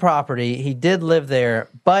owns the property. He did live there.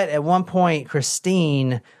 But at one point,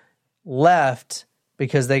 Christine left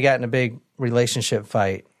because they got in a big relationship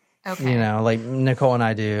fight. Okay. You know, like Nicole and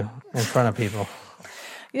I do in front of people.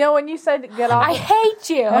 You know, when you said get off... I hate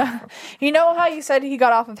you. You know how you said he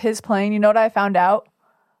got off of his plane? You know what I found out?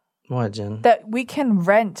 What, Jen? That we can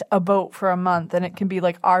rent a boat for a month, and it can be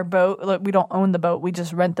like our boat. Like, we don't own the boat. We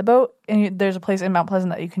just rent the boat. And there's a place in Mount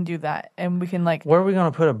Pleasant that you can do that. And we can like... Where are we going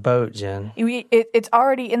to put a boat, Jen? It's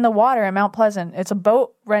already in the water in Mount Pleasant. It's a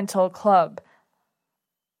boat rental club.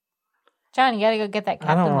 John, you got to go get that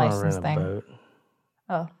I don't captain want to license rent thing. a boat.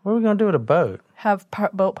 Oh. What are we going to do with a boat? Have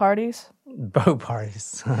boat parties? Boat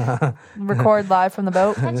parties. Record live from the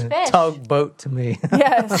boat? Catch fish. Talk boat to me.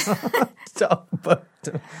 Yes. Talk boat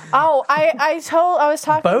to me. Oh, I was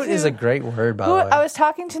talking Boat to... is a great word, by the way. I was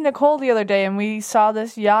talking to Nicole the other day, and we saw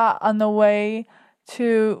this yacht on the way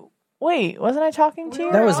to... Wait, wasn't I talking to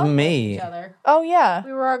you? That was me. Oh, yeah.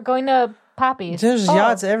 We were going to Poppy's. There's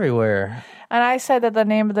yachts everywhere. And I said that the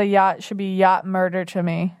name of the yacht should be Yacht Murder to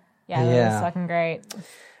me. Yeah, that was fucking great.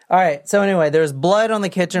 All right, so anyway, there's blood on the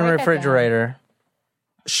kitchen Write that refrigerator.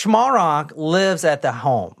 Schmalrock lives at the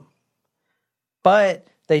home. But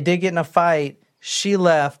they did get in a fight. She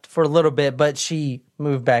left for a little bit, but she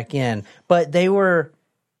moved back in. But they were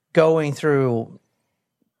going through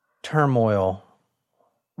turmoil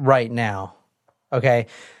right now. Okay?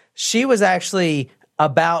 She was actually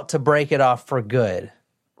about to break it off for good.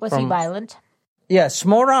 Was he violent? Yeah,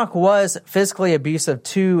 Schmalrock was physically abusive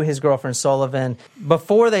to his girlfriend Sullivan.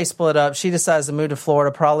 Before they split up, she decides to move to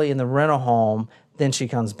Florida, probably in the rental home. Then she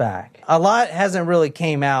comes back. A lot hasn't really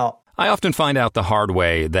came out. I often find out the hard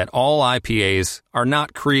way that all IPAs are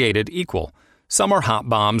not created equal. Some are hop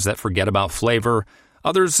bombs that forget about flavor.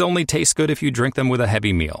 Others only taste good if you drink them with a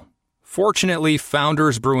heavy meal. Fortunately,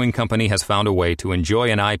 Founders Brewing Company has found a way to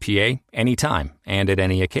enjoy an IPA anytime and at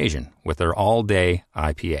any occasion with their all-day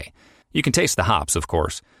IPA. You can taste the hops, of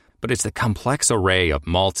course, but it's the complex array of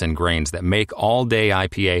malts and grains that make all-day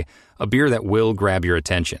IPA a beer that will grab your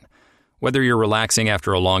attention. Whether you're relaxing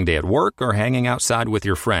after a long day at work or hanging outside with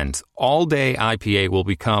your friends, all-day IPA will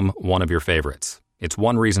become one of your favorites. It's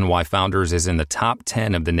one reason why Founders is in the top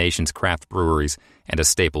 10 of the nation's craft breweries and a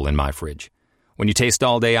staple in my fridge. When you taste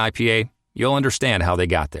all-day IPA, you'll understand how they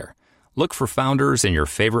got there. Look for Founders in your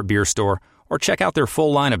favorite beer store or check out their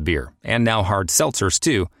full line of beer, and now hard seltzers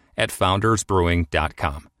too, at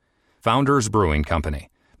foundersbrewing.com. Founders Brewing Company.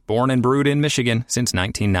 Born and brewed in Michigan since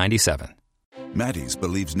 1997. Maddie's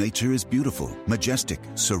believes nature is beautiful, majestic,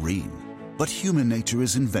 serene. But human nature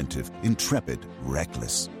is inventive, intrepid,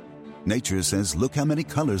 reckless. Nature says, look how many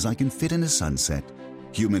colors I can fit in a sunset.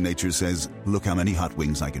 Human nature says, look how many hot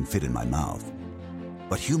wings I can fit in my mouth.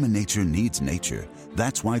 But human nature needs nature.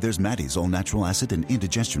 That's why there's Maddie's all-natural acid and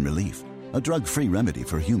indigestion relief. A drug-free remedy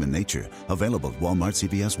for human nature. Available at Walmart,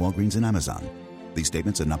 CVS, Walgreens, and Amazon. These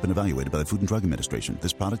statements have not been evaluated by the Food and Drug Administration.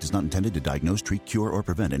 This product is not intended to diagnose, treat, cure, or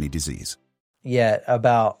prevent any disease. Yet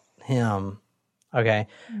about him. Okay.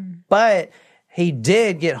 But he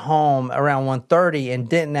did get home around 1:30 and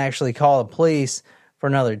didn't actually call the police for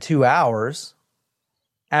another 2 hours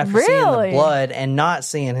after seeing the blood and not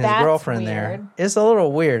seeing his girlfriend there. It's a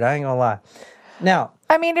little weird. I ain't gonna lie. Now,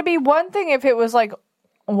 I mean, it'd be one thing if it was like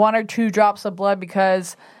 1 or 2 drops of blood,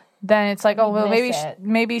 because then it's like, oh, well,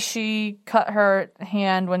 maybe she cut her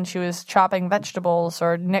hand when she was chopping vegetables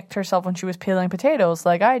or nicked herself when she was peeling potatoes,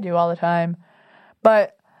 like I do all the time.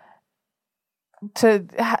 But to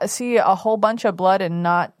see a whole bunch of blood and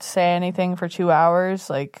not say anything for 2 hours,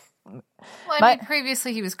 like... Well, I mean,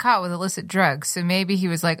 previously he was caught with illicit drugs, so maybe he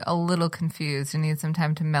was like a little confused and needed some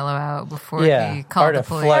time to mellow out before he called the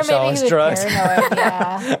police. Flush all his drugs.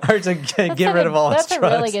 Yeah. Or to get rid of all his drugs. That's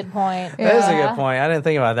a really good point. That is a good point. I didn't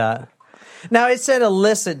think about that. Now, it said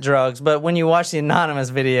illicit drugs, but when you watch the anonymous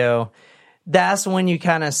video, that's when you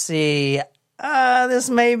kind of see...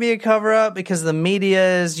 this may be a cover-up because the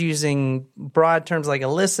media is using broad terms like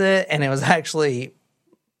illicit, and it was actually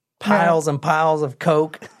piles and piles of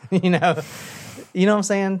coke, you know what I'm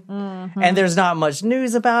saying? Mm-hmm. And there's not much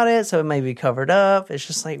news about it, so it may be covered up. It's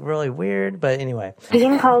just like really weird, but anyway.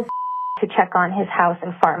 Dean calls to check on his house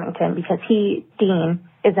in Farmington because Dean,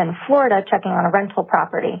 is in Florida checking on a rental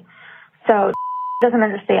property. So doesn't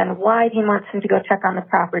understand why Dean wants him to go check on the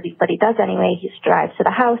property, but he does anyway. He drives to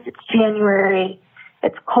the house. It's January.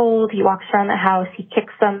 It's cold. He walks around the house. He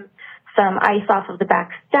kicks some ice off of the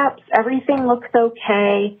back steps. Everything looks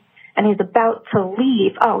okay, and he's about to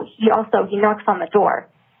leave. Oh, he knocks on the door.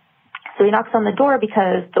 So he knocks on the door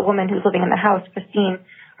because the woman who's living in the house, Christine,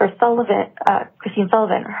 Christine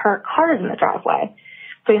Sullivan, her car is in the driveway.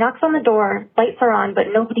 So he knocks on the door, lights are on, but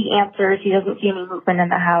nobody answers. He doesn't see any movement in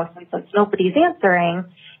the house. And since nobody's answering,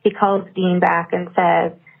 he calls Dean back and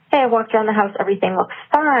says, hey, I walked around the house. Everything looks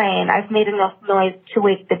fine. I've made enough noise to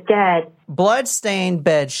wake the dead. Blood-stained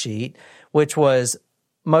bedsheet, which was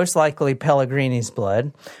most likely Pellegrini's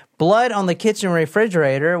blood. Blood on the kitchen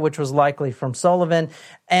refrigerator, which was likely from Sullivan.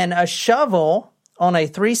 And a shovel on a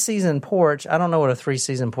 3-season porch. I don't know what a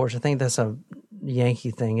 3-season porch. I think that's a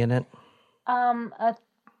Yankee thing, isn't it?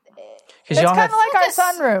 It's kind of like our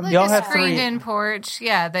sunroom. Like y'all a have screened-in porch.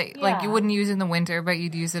 Yeah, that like you wouldn't use in the winter, but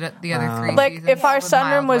you'd use it at the other 3 Like seasons if our with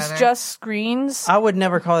sunroom mild was weather. just screens. I would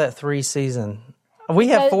never call that 3-season. We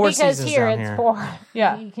have 4 seasons because here down it's here. 4.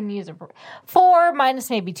 Yeah. You can use 4 minus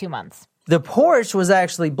maybe 2 months. The porch was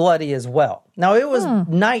actually bloody as well. Now, it was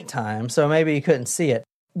nighttime, so maybe you couldn't see it.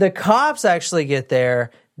 The cops actually get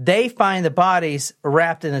there. They find the bodies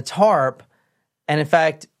wrapped in a tarp. And in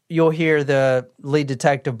fact, you'll hear the lead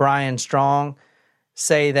detective, Brian Strong,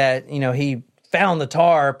 say that, he found the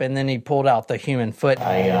tarp and then he pulled out the human foot.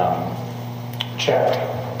 I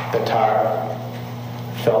checked the tarp.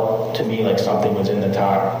 Felt to me like something was in the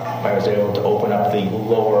tarp. I was able to open up the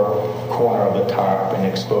lower corner of the tarp and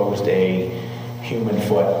exposed a human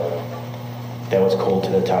foot that was cold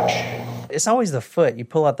to the touch. It's always the foot. You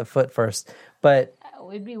pull out the foot first. But It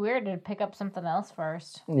would be weird to pick up something else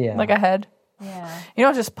first. yeah. Like a head. Yeah. You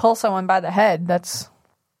don't just pull someone by the head. That's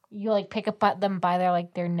You pick up them by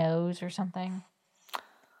their nose or something.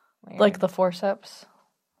 Weird. like the forceps.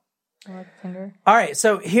 Or like a finger. All right,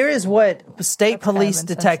 so here is what State That's kind of Police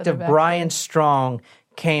insensitive, Detective Brian Strong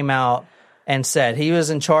came out and said. He was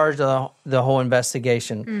in charge of the whole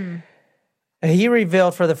investigation. He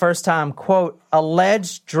revealed for the first time, quote,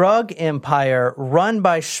 alleged drug empire run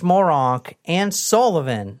by Schmoronk and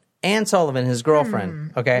Sullivan, his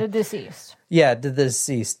girlfriend, okay? The deceased. Yeah, the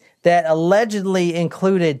deceased. That allegedly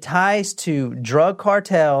included ties to drug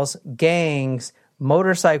cartels, gangs,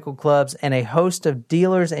 motorcycle clubs, and a host of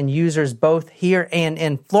dealers and users both here and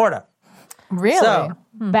in Florida. Really? So,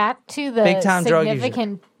 Back to the Big-time drug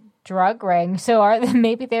significant drug ring. So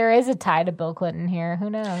maybe there is a tie to Bill Clinton here.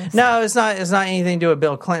 Who knows? no, it's not anything to do with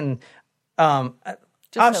Bill Clinton. I'll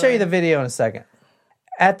show you the video in a second.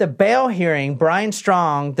 At the bail hearing, Brian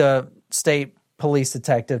Strong, the state police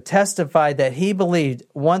detective, testified that he believed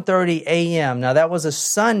 1:30 a.m. Now, that was a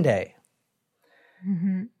Sunday.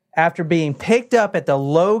 After being picked up at the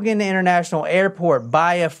Logan International Airport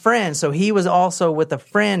by a friend. So he was also with a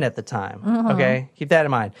friend at the time. Okay? Keep that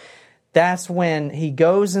in mind. That's when he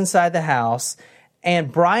goes inside the house.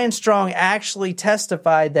 And Brian Strong actually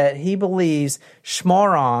testified that he believes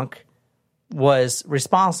Schmoronk was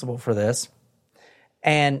responsible for this.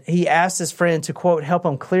 And he asked his friend to, quote, help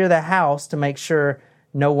him clear the house to make sure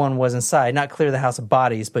no one was inside. Not clear the house of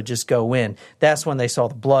bodies, but just go in. That's when they saw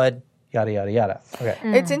the blood. Yada, yada, yada. Okay.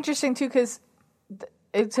 It's interesting, too, because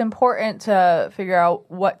it's important to figure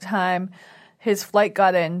out what time his flight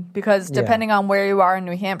got in, because depending on where you are in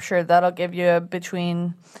New Hampshire, that'll give you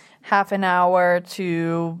between half an hour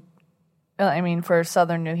to, for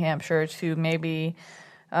southern New Hampshire to maybe...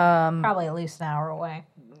 Probably at least an hour away.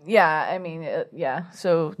 Yeah,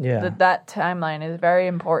 So that timeline is very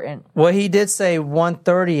important. Well, he did say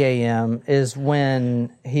 1:30 a.m. is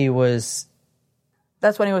when he was...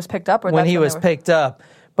 That's when he was picked up? Or when he was picked up.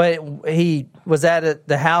 But he was at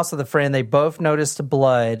the house of the friend. They both noticed the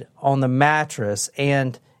blood on the mattress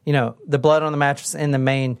and, the blood on the mattress in the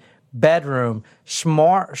main bedroom.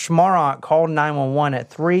 Schmoronk called 911 at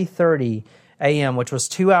 3:30 a.m., which was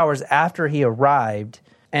 2 hours after he arrived.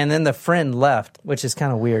 And then the friend left, which is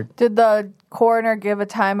kind of weird. Did the coroner give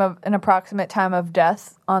an approximate time of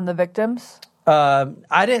death on the victims?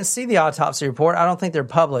 I didn't see the autopsy report. I don't think they're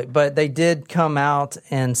public, but they did come out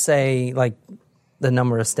and say, the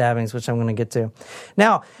number of stabbings, which I'm going to get to.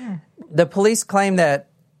 Now, the police claim that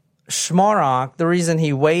Schmoronk, the reason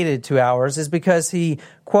he waited 2 hours is because he,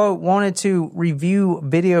 quote, wanted to review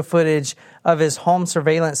video footage of his home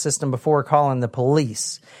surveillance system before calling the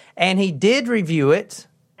police. And he did review it.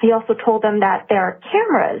 He also told them that there are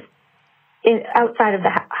cameras outside of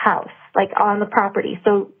the house, on the property,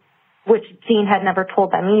 which Dean had never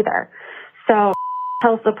told them either. So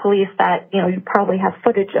tells the police that, you probably have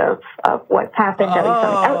footage of what's happened, at least on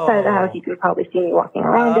the outside of the house. You can probably see me walking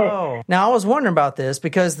around it. Now, I was wondering about this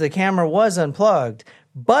because the camera was unplugged,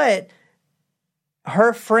 but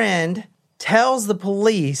her friend tells the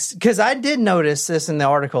police, because I did notice this in the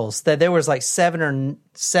articles, that there was 7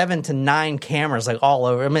 to 9 cameras all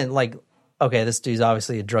over. okay, this dude's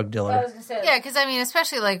obviously a drug dealer. Yeah, because I mean,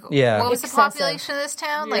 especially like, Yeah. what was the population of this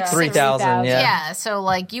town? Like 3,000, yeah. Yeah, so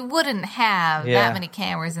like you wouldn't have that many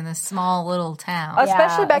cameras in this small little town.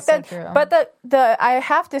 Especially back then. But I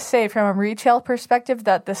have to say, from a retail perspective,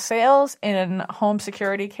 that the sales in home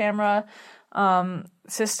security camera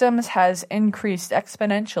systems has increased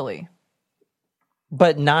exponentially.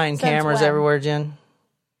 But 9 cameras when? everywhere, Jen?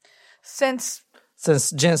 Since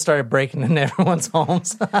Jen started breaking into everyone's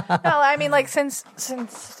homes. no, I mean, like, since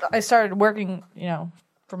I started working,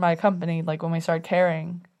 for my company, like, when we started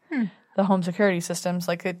carrying the home security systems,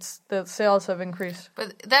 like, the sales have increased.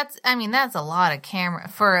 But that's a lot of camera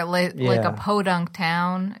for, like a podunk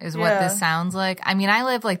town is what this sounds like. I mean, I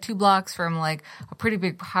live, like, 2 blocks from, like, a pretty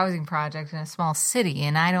big housing project in a small city,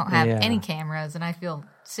 and I don't have any cameras, and I feel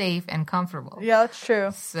safe and comfortable. Yeah, that's true.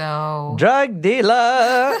 So drug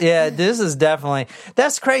dealer. Yeah, this is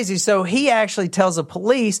that's crazy. So he actually tells the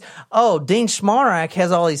police, oh, Dean Schmarak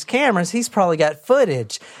has all these cameras. He's probably got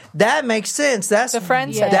footage. That makes sense. That's the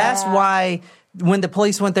friend said. That's why when the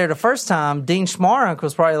police went there the first time, Dean Schmarak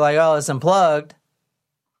was probably like, oh, it's unplugged.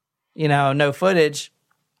 No footage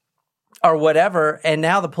or whatever. And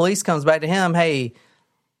now the police comes back to him, hey,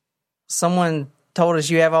 someone told us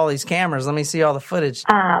you have all these cameras. Let me see all the footage.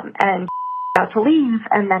 And about to leave,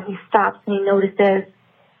 and then he stops and he notices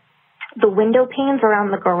the window panes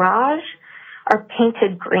around the garage are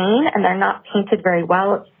painted green, and they're not painted very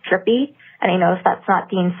well. It's drippy, and he knows that's not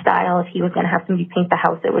Dean's style. If he was going to have somebody paint the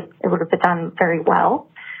house, it would have been done very well.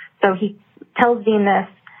 So he tells Dean this.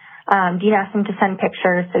 Dean asked him to send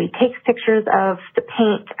pictures, so he takes pictures of the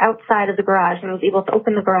paint outside of the garage, and he's able to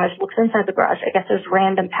open the garage, looks inside the garage. I guess there's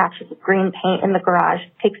random patches of green paint in the garage,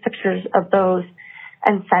 takes pictures of those,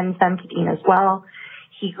 and sends them to Dean as well.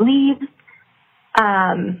 He leaves,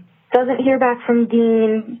 doesn't hear back from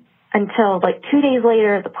Dean until like 2 days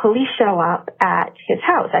later. The police show up at his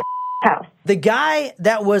house, The guy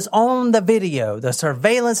that was on the video, the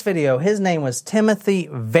surveillance video, his name was Timothy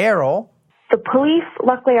Verrill. The police,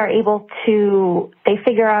 luckily, are able to, they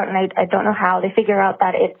figure out, and I don't know how, they figure out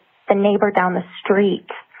that it's the neighbor down the street,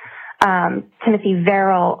 Timothy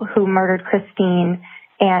Verrill, who murdered Christine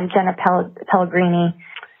and Jenna Pellegrini.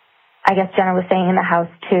 I guess Jenna was staying in the house,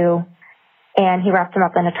 too, and he wrapped them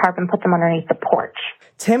up in a tarp and put them underneath the porch.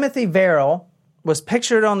 Timothy Verrill was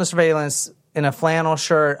pictured on the surveillance in a flannel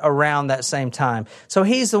shirt around that same time. So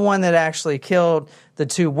he's the one that actually killed the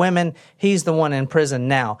 2 women. He's the one in prison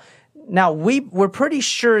now. Now, we're pretty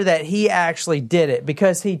sure that he actually did it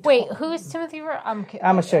because he... Wait, who is Timothy Verrill? I'm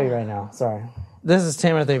going to show you right now. Sorry. This is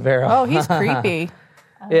Timothy Verrill. Oh, he's creepy.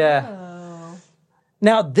 Yeah. Oh.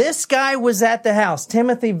 Now, this guy was at the house,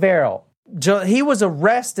 Timothy Verrill. He was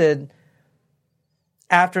arrested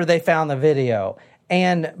after they found the video.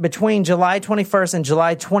 And between July 21st and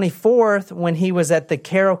July 24th, when he was at the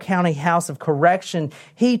Carroll County House of Correction,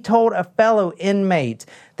 he told a fellow inmate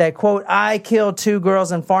that, quote, I killed 2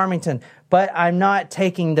 girls in Farmington, but I'm not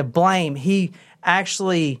taking the blame. He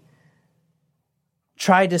actually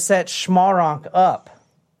tried to set Schmarak up.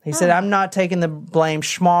 He said, I'm not taking the blame.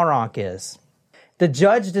 Schmarak is. The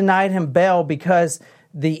judge denied him bail because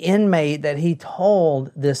the inmate that he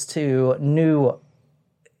told this to knew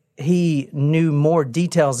more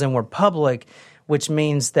details than were public, which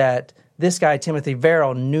means that this guy, Timothy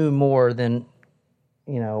Verrill, knew more than,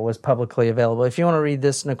 was publicly available. If you want to read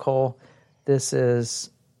this, Nicole, this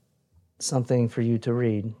is something for you to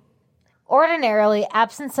read. Ordinarily,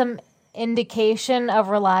 absent some indication of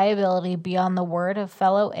reliability beyond the word of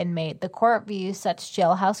fellow inmate, the court views such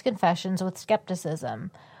jailhouse confessions with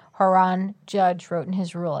skepticism, Haran Judge wrote in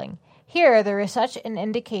his ruling. Here, there is such an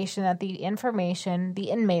indication that the information the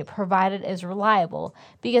inmate provided is reliable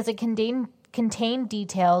because it contained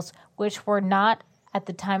details which were not, at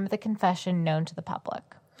the time of the confession, known to the public.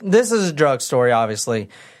 This is a drug story, obviously.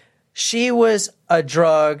 She was a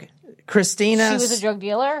drug... She was a drug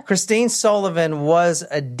dealer? Christine Sullivan was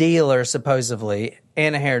a dealer, supposedly,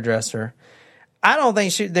 and a hairdresser. I don't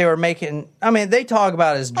think they were making... I mean, they talk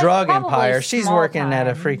about his drug empire. She's working time. at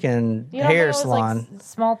a freaking hair salon. Like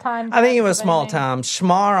small time? I think it was small time.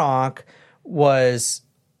 Schmarak was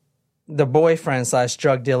the boyfriend /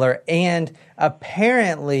 drug dealer, and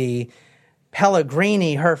apparently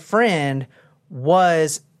Pellegrini, her friend,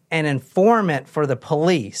 was an informant for the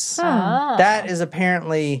police. That is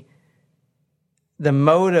apparently the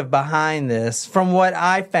motive behind this. From what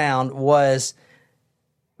I found was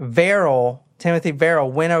Timothy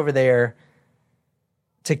Verrill went over there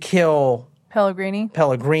to kill Pellegrini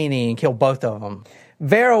and kill both of them.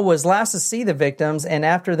 Verrill was last to see the victims, and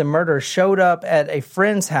after the murder showed up at a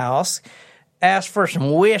friend's house, asked for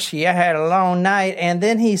some whiskey. I had a long night. And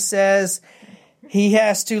then he says he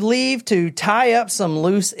has to leave to tie up some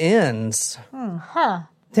loose ends.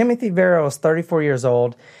 Timothy Vero is 34 years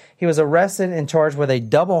old. He was arrested and charged with a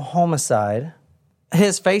double homicide.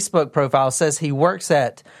 His Facebook profile says he works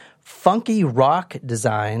at Funky Rock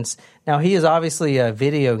Designs. Now, he is obviously a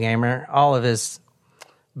video gamer. All of his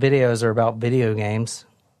videos are about video games.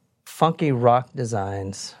 Funky Rock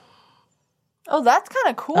Designs. Oh, that's kind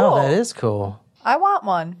of cool. Oh, that is cool. I want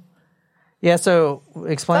one. Yeah, so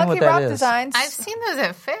explain Funky what that Rock is. Designs. I've seen those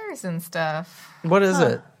at fairs and stuff. What is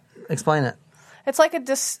it? Explain it. It's like a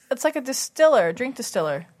distiller, drink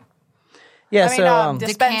distiller. Yeah,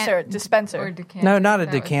 dispenser. Or decanter. No, not a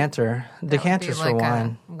decanter. Decanter's like for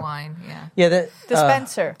wine. Wine, yeah. Yeah, that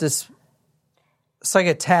dispenser. It's like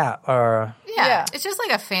a tap or Yeah, it's just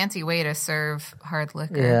like a fancy way to serve hard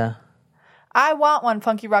liquor. yeah. I want one,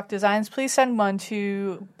 Funky Rock Designs. Please send one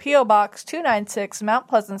to P.O. Box 296, Mount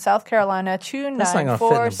Pleasant, South Carolina, That's not gonna fit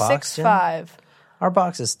in the box, Jen. 29465. Our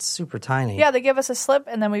box is super tiny. Yeah, they give us a slip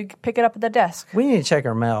and then we pick it up at the desk. We need to check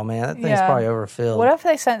our mail, man. That thing's probably overfilled. What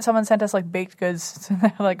if someone sent us like baked goods and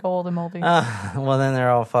they're like old and moldy? Well, then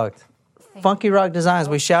they're all fucked. Funky Rock Designs,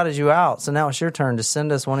 we shouted you out, so now it's your turn to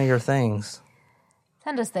send us one of your things.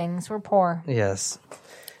 Send us things. We're poor. Yes.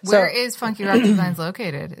 Where is Funky Rock Designs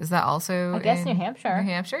located? Is that also I guess in New Hampshire. New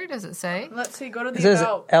Hampshire, does it say? Let's see, go to It the says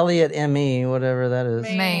about. Elliot M.E., whatever that is.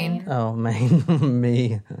 Maine. Oh, Maine.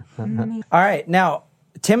 Me. All right, now,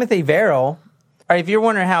 Timothy Verrill, all right, if you're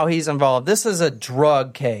wondering how he's involved, this is a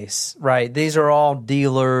drug case, right? These are all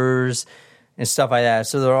dealers and stuff like that,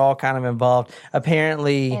 so they're all kind of involved.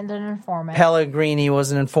 Apparently, And an informant. Pellegrini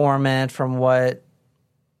was an informant from what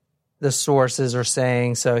the sources are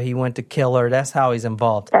saying, so he went to kill her. That's how he's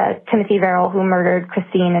involved. Timothy Verrill, who murdered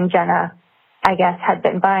Christine and Jenna, I guess, had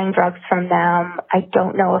been buying drugs from them. I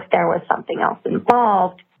don't know if there was something else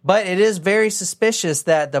involved. But it is very suspicious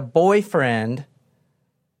that the boyfriend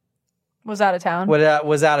Was out of town.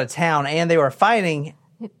 was out of town, and they were fighting.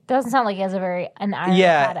 It doesn't sound like he has an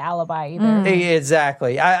ironclad alibi either.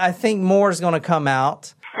 Exactly. I think more is going to come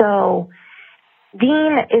out. So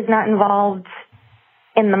Dean is not involved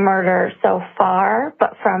in the murder so far,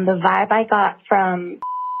 but from the vibe I got from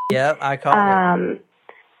Yep, I called it.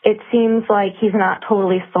 It seems like he's not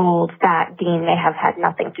totally sold that Dean may have had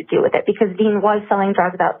nothing to do with it, because Dean was selling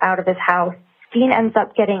drugs out of his house. Dean ends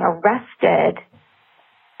up getting arrested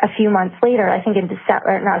a few months later, I think in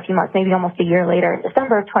December, not a few months, maybe almost a year later, in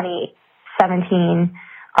December of 2017,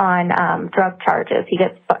 on drug charges. He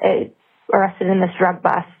gets arrested in this drug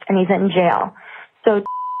bust, and he's in jail. So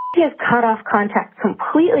he has cut off contact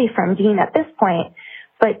completely from Dean at this point,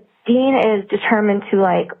 but Dean is determined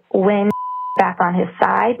to win back on his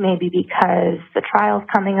side, maybe because the trial's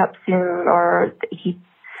coming up soon, or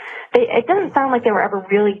it doesn't sound like they were ever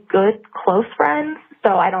really good, close friends,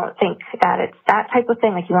 so I don't think that it's that type of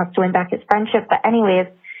thing, like he wants to win back his friendship. But anyways,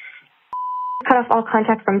 cut off all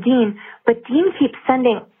contact from Dean, but Dean keeps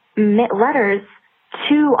sending letters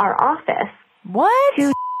to our office. What?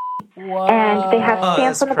 And they have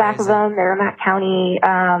stamps on the back of them. They're Matt County,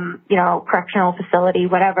 correctional facility,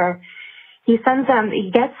 whatever. He sends them,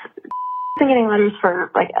 been getting letters for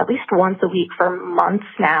at least once a week for months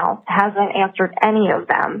now. Hasn't answered any of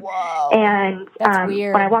them. Whoa. And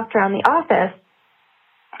when I walked around the office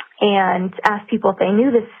and asked people if they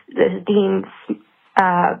knew this Dean's,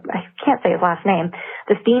 I can't say his last name,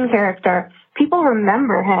 this Dean character, people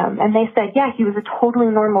remember him, and they said, yeah, he was a totally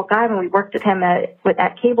normal guy when we worked with him at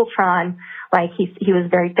Cabletron. He was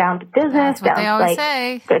very down to business. That's what they always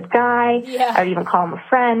say. Good guy. Yeah. I would even call him a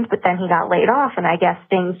friend, but then he got laid off, and I guess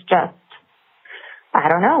things just, I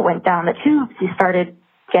don't know, went down the tubes. He started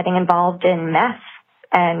getting involved in meth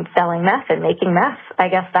and selling meth and making meth. I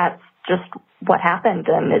guess that's just what happened,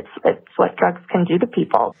 and it's what drugs can do to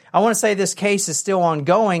people. I want to say this case is still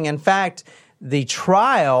ongoing. In fact, the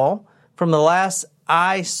trial, from the last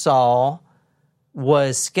I saw,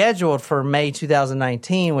 was scheduled for May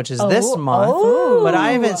 2019, which is this month. But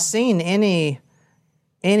I haven't seen any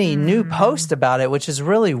new post about it, which is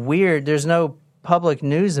really weird. There's no public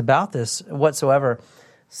news about this whatsoever.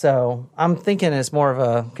 So I'm thinking it's more of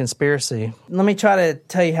a conspiracy. Let me try to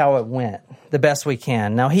tell you how it went the best we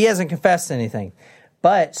can. Now, he hasn't confessed to anything,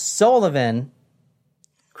 but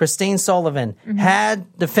Christine Sullivan,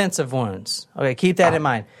 had defensive wounds. Okay, keep that in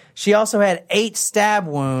mind. She also had 8 stab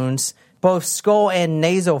wounds, both skull and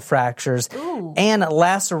nasal fractures, and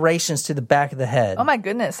lacerations to the back of the head. Oh my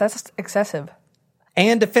goodness, that's excessive.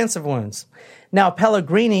 And defensive wounds. Now,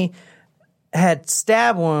 Pellegrini had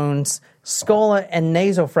stab wounds, skull and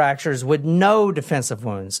nasal fractures with no defensive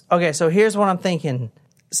wounds. Okay, so here's what I'm thinking.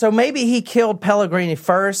 So maybe he killed Pellegrini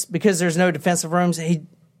first because there's no defensive wounds.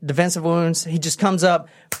 He just comes up,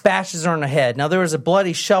 bashes her on the head. Now, there was a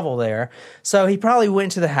bloody shovel there, so he probably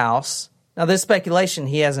went to the house. Now, this speculation,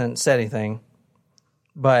 he hasn't said anything,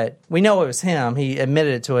 but we know it was him. He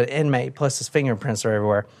admitted it to an inmate, plus his fingerprints are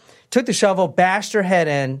everywhere. Took the shovel, bashed her head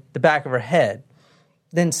in the back of her head,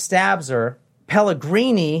 then stabs her.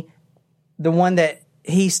 Pellegrini, the one that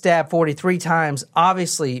he stabbed 43 times,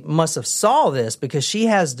 obviously must have saw this because she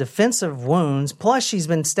has defensive wounds, plus she's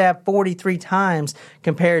been stabbed 43 times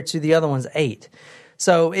compared to the other one's 8.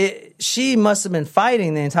 So she must have been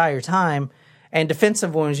fighting the entire time, and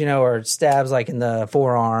defensive wounds, you know, are stabs like in the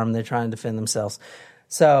forearm. They're trying to defend themselves.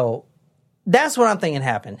 So that's what I'm thinking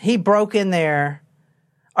happened. He broke in there,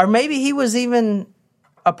 or maybe he was even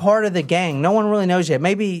a part of the gang. No one really knows yet.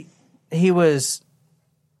 Maybe he was...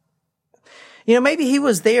 You know, maybe he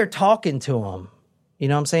was there talking to him. You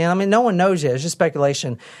know what I'm saying? I mean, no one knows yet. It's just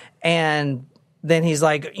speculation. And then he's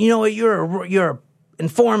like, you know what? You're an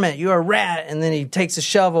informant. You're a rat. And then he takes a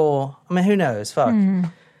shovel. I mean, who knows? Fuck. Mm-hmm.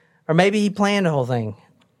 Or maybe he planned the whole thing.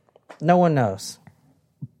 No one knows.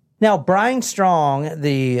 Now, Brian Strong,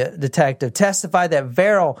 the detective, testified that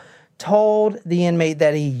Verrill told the inmate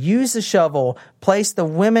that he used the shovel, placed the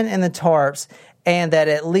women in the tarps, and that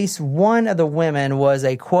at least one of the women was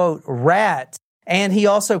a, quote, rat. And he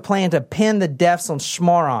also planned to pin the deaths on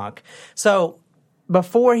Schmarronk. So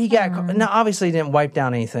before he got... Now, obviously, he didn't wipe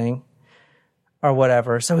down anything or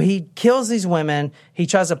whatever. So he kills these women. He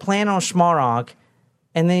tries to plan on Schmarronk,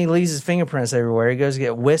 and then he leaves his fingerprints everywhere. He goes to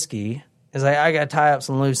get whiskey. He's like, I got to tie up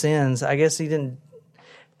some loose ends. I guess he didn't...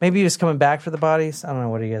 Maybe he was coming back for the bodies. I don't know.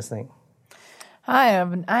 What do you guys think? I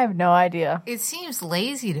have no idea. It seems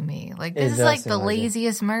lazy to me. Like, this is like the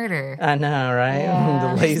laziest murder. I know, right?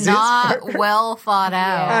 Yeah. The laziest not murder. well thought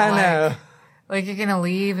out. I know. Like, you're going to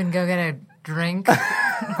leave and go get a drink.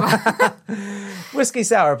 Whiskey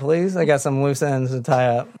sour, please. I got some loose ends to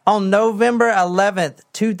tie up. On November 11th,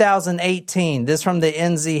 2018, this from the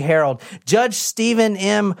NZ Herald, Judge Stephen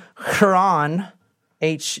M. Horan,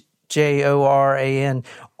 H-J-O-R-A-N,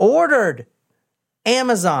 ordered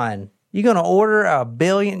Amazon... You're going to order $1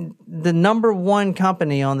 billion, the number one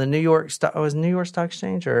company on the New York Stock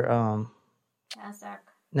Exchange or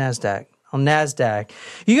NASDAQ. On NASDAQ.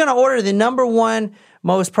 You're going to order the number one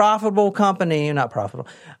most profitable company,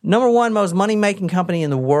 number one most money-making company in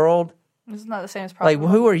the world. This is not the same as profitable.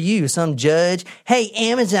 Like, who are you, some judge? Hey,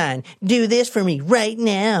 Amazon, do this for me right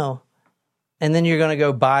now. And then you're going to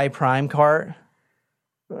go buy Prime Cart,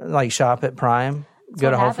 like shop at Prime. That's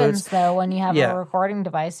what happens, though, when you have a recording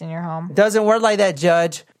device in your home. It doesn't work like that,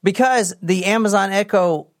 Judge, because the Amazon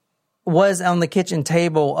Echo was on the kitchen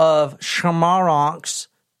table of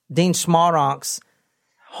Dean Schmarronk's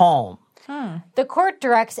home. The court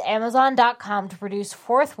directs Amazon.com to produce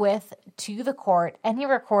forthwith to the court any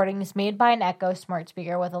recordings made by an Echo smart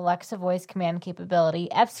speaker with Alexa voice command capability,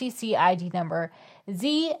 FCC ID number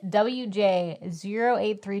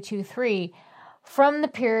ZWJ08323, from the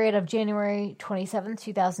period of January 27,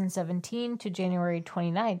 2017 to January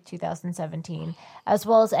 29, 2017, as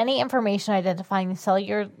well as any information identifying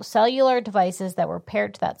cellular devices that were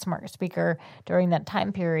paired to that smart speaker during that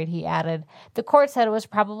time period, he added. The court said it was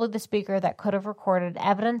probably the speaker that could have recorded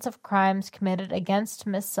evidence of crimes committed against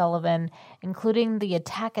Miss Sullivan, including the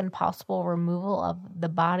attack and possible removal of the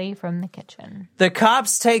body from the kitchen. The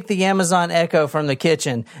cops take the Amazon Echo from the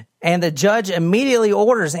kitchen, and the judge immediately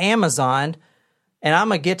orders Amazon... And I'm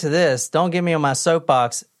going to get to this. Don't get me on my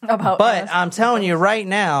soapbox. I'm telling you right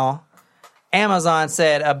now, Amazon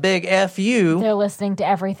said a big F you. They're listening to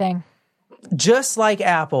everything. Just like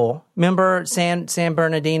Apple. Remember San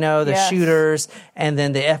Bernardino, the shooters, and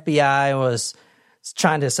then the FBI was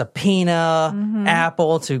trying to subpoena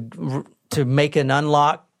Apple to make an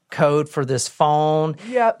unlock code for this phone.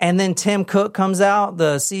 Yep. And then Tim Cook comes out,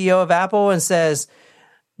 the CEO of Apple, and says,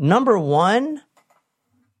 number one,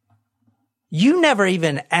 you never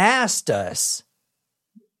even asked us.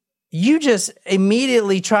 You just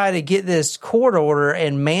immediately try to get this court order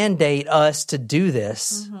and mandate us to do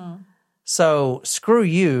this. So screw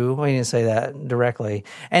you. Well, you didn't say that directly.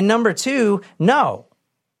 And number two, no,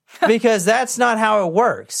 because that's not how it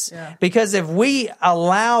works. Yeah. Because if we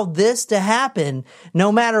allow this to happen,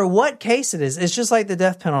 no matter what case it is, it's just like the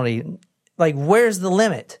death penalty. Like, where's the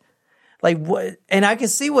limit? Like, what? And I can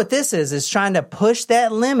see what this is trying to push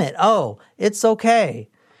that limit. Oh, it's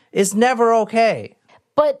okay. It's never okay.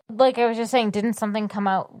 But like I was just saying, didn't something come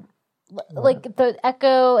out? Like the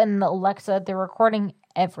Echo and the Alexa, they're recording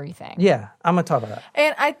everything. Yeah, I'm going to talk about that.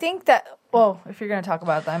 And I think that, well, if you're going to talk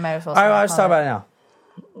about that, I might as well. All right, let's talk about it now.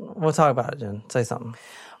 We'll talk about it, Jen. Say something.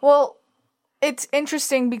 Well, it's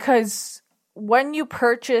interesting because when you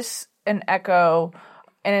purchase an Echo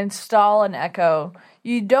and install an Echo,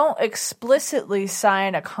 you don't explicitly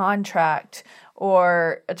sign a contract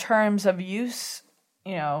or a terms of use,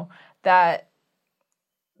 that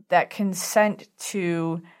consent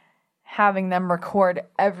to having them record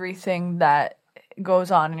everything that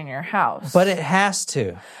goes on in your house. But it has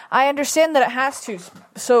to. I understand that it has to.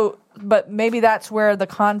 So, but maybe that's where the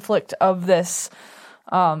conflict of this.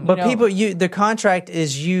 The contract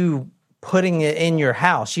is you putting it in your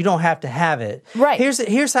house. You don't have to have it. Right.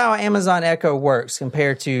 Here's how Amazon Echo works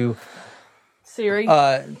compared to Siri.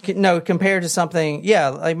 Compared to something. Yeah,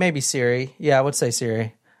 like maybe Siri. Yeah, I would say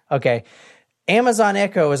Siri. Okay. Amazon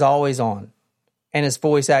Echo is always on, and it's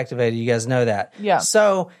voice activated. You guys know that. Yeah.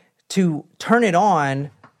 So to turn it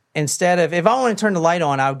on, instead of, if I want to turn the light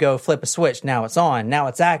on, I would go flip a switch. Now it's on. Now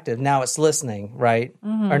it's active. Now it's listening, right?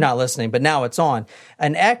 Mm-hmm. Or not listening, but now it's on.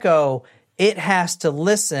 An Echo, it has to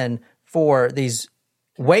listen for these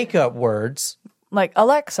wake-up words. Like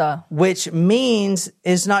Alexa. Which means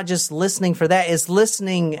it's not just listening for that. It's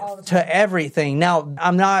listening to everything. Now,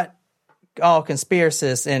 I'm not all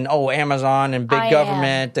conspiracists and, Amazon and big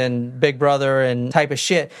government and Big Brother and type of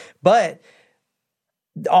shit. But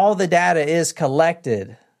all the data is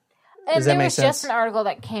collected. And there was just an article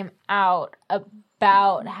that came out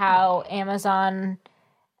about how Amazon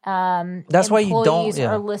That's why you don't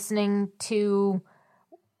are listening to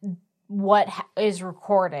what is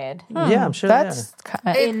recorded. Yeah, I'm sure that's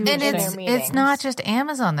it's not just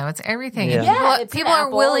Amazon though; it's everything. Yeah. And people are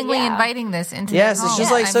willingly inviting this into their Yes, it's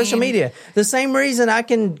just like social media. The same reason I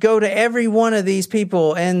can go to every one of these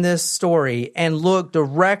people in this story and look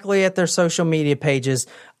directly at their social media pages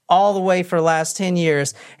all the way for the last 10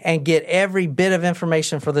 years and get every bit of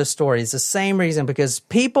information for this story. It's the same reason, because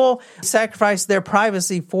people sacrifice their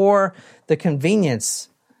privacy for the convenience.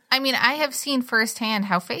 I mean, I have seen firsthand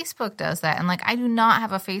how Facebook does that. And, I do not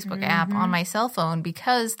have a Facebook app on my cell phone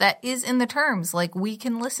because that is in the terms. We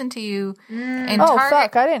can listen to you and I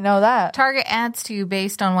didn't know that. Target ads to you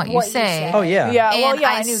based on what you say. Oh, yeah. Yeah,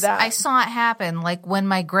 I knew that. I saw it happen, when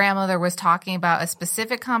my grandmother was talking about a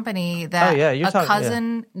specific company that a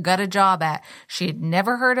cousin got a job at. She had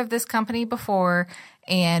never heard of this company before.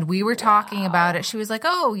 And we were talking about it. She was like,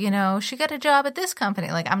 she got a job at this company.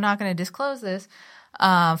 I'm not going to disclose this.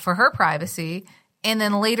 For her privacy. And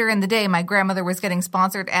then later in the day, my grandmother was getting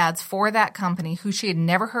sponsored ads for that company who she had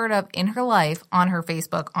never heard of in her life on her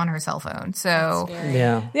Facebook, on her cell phone. So,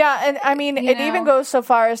 yeah. Yeah, and I mean, it even goes so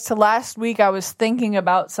far as to last week I was thinking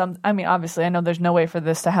about obviously I know there's no way for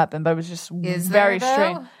this to happen, but it was just very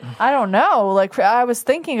strange. I don't know. I was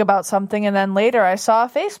thinking about something and then later I saw a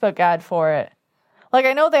Facebook ad for it.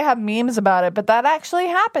 I know they have memes about it, but that actually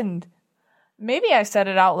happened. Maybe I said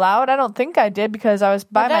it out loud. I don't think I did because I was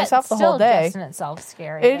by myself the whole day. That's in itself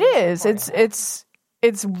scary. It is.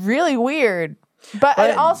 It's really weird. But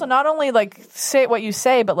and also not only say what you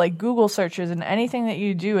say, but Google searches and anything that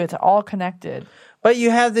you do, it's all connected. But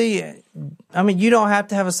you have you don't have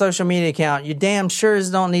to have a social media account. You damn sure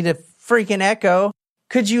don't need a freaking Echo.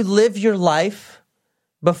 Could you live your life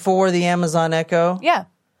before the Amazon Echo? Yeah.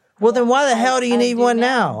 Well, then why the hell do you need one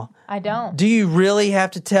now? I don't. Do you really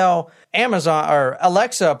have to tell Amazon or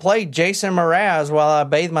Alexa, play Jason Mraz while I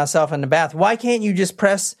bathe myself in the bath? Why can't you just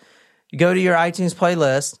go to your iTunes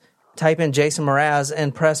playlist, type in Jason Mraz,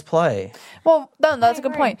 and press play? Well, no, that's a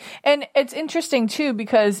good point. And it's interesting, too,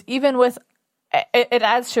 because even with it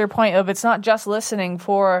adds to your point of it's not just listening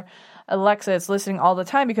for Alexa, it's listening all the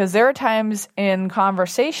time, because there are times in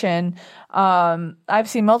conversation, I've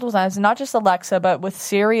seen multiple times, not just Alexa, but with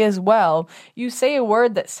Siri as well. You say a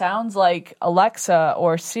word that sounds like Alexa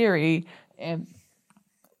or Siri, and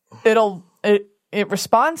it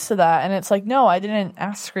responds to that, and it's no, I didn't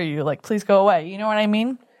ask for you. Please go away. You know what I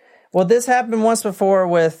mean? Well, this happened once before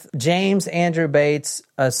with James Andrew Bates,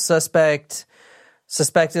 a suspected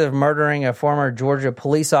of murdering a former Georgia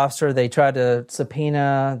police officer. They tried to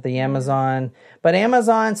subpoena the Amazon, but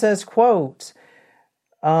Amazon says, quote,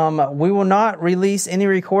 we will not release any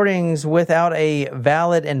recordings without a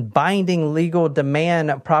valid and binding legal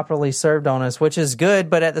demand properly served on us, which is good,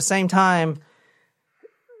 but at the same time,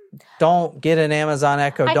 don't get an Amazon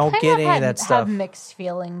Echo. Don't get any of that stuff. I have mixed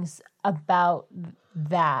feelings about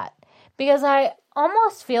that, because I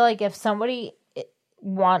almost feel like if somebody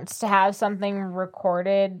wants to have something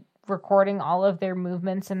recording all of their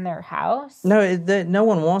movements in their house. No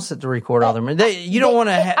one wants it to record all their movements. You don't want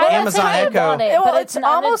to have Amazon Echo. It's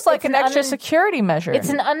almost like an extra security measure. It's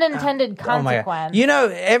an unintended consequence.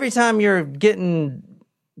 Every time you're getting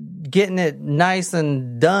it nice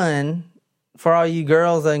and done, for all you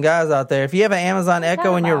girls and guys out there, if you have an Amazon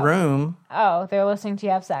Echo in your room. Oh, they're listening to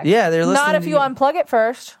you have sex. Yeah, they're listening. Not if you unplug it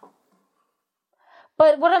first.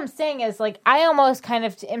 But what I'm saying is, like, I almost kind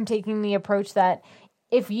of am taking the approach that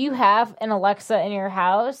if you have an Alexa in your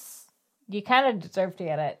house, you kind of deserve to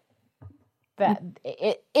get it. That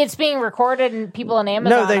it's being recorded and people in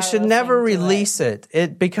Amazon. No, they should never release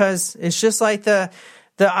it. Because it's just like the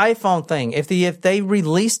iPhone thing. If they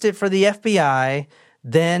released it for the FBI,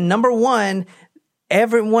 then number one,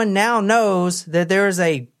 everyone now knows that there's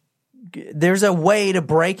a way to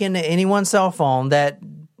break into anyone's cell phone that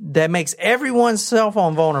makes everyone's cell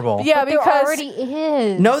phone vulnerable. Yeah, but because there already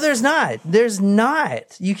is. No, there's not. There's not.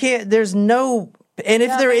 You can't. There's no. And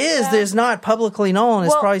if there is, there's not publicly known.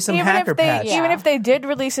 It's probably some hacker patch. Even if they did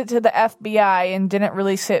release it to the FBI and didn't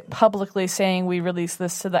release it publicly saying we released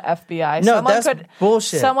this to the FBI. No, that's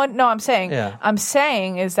bullshit. I'm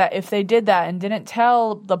saying is that if they did that and didn't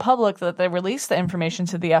tell the public that they released the information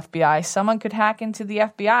to the FBI, someone could hack into the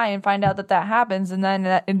FBI and find out that happens, and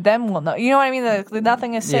then we'll know. You know what I mean?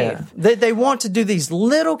 Nothing is safe. Yeah. They want to do these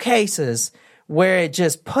little cases where it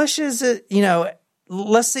just pushes it,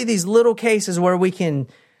 let's see these little cases where we can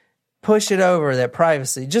push it over that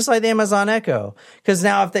privacy, just like the Amazon Echo. Because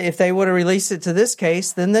now if they would have released it to this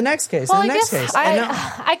case, then the next case, and the next case.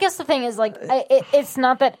 I guess the thing is, like, it's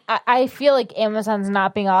not that I feel like Amazon's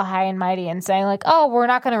not being all high and mighty and saying, like, oh, we're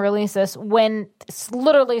not going to release this when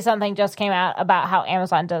literally something just came out about how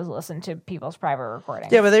Amazon does listen to people's private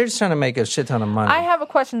recordings. Yeah, but they're just trying to make a shit ton of money. I have a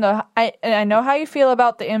question, though. I know how you feel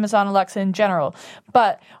about the Amazon Alexa in general,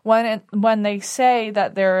 but when they say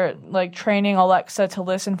that they're, like, training Alexa to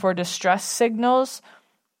listen for distress signals,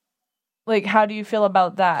 like, how do you feel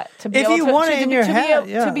about that? To be able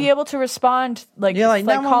to respond,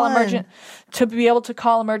 to be able to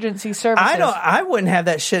call emergency services. I wouldn't have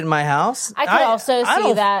that shit in my house. I could also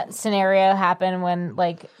see that scenario happen when,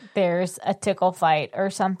 like, there's a tickle fight or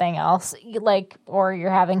something else, like, or you're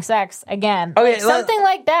having sex again. Okay, something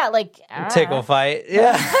like that, like tickle fight.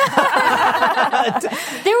 Yeah.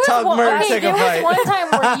 There was one time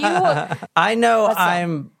where you. I know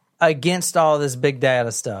I'm against all this big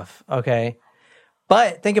data stuff. Okay.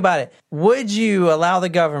 But think about it. Would you allow the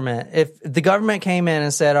government, if the government came in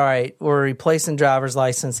and said, all right, we're replacing driver's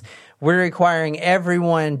license, we're requiring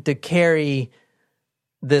everyone to carry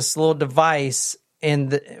this little device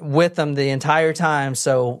with them the entire time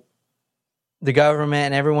so the government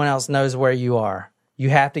and everyone else knows where you are.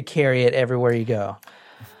 You have to carry it everywhere you go.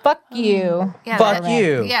 Fuck you. Yeah, Fuck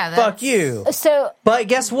you. Yeah, fuck you. But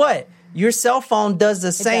guess what? Your cell phone does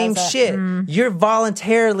the same shit. You're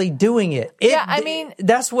voluntarily doing it.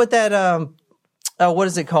 That's what that what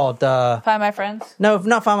is it called? Find My Friends? No,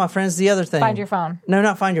 not Find My Friends. The other thing. Find Your Phone. No,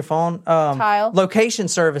 not Find Your Phone. Tile. Location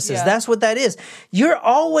services. Yeah. That's what that is. You're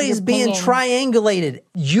always being triangulated.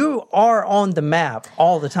 You are on the map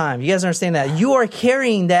all the time. You guys understand that? You are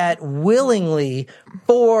carrying that willingly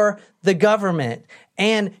for the government.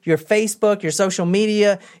 And your Facebook, your social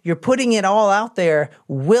media, you're putting it all out there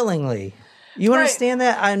willingly. You understand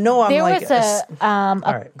that? I know I'm there like...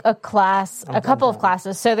 a class, a couple of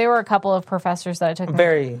classes. So there were a couple of professors that I took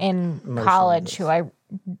in college who I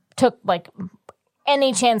took, like,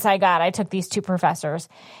 any chance I got. I took these two professors.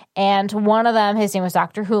 And one of them, his name was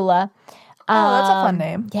Dr. Hula. Oh, that's a fun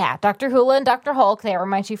name. Yeah, Dr. Hula and Dr. Hulk. They were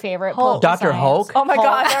my two favorite. Dr. Hulk? Oh my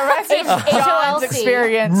God, that reminds me of John's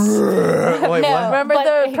experience. Wait, what? Remember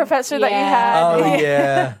the professor that you had? Oh,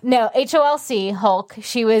 yeah. No, HOLC, Hulk.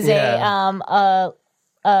 She was a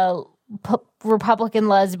Republican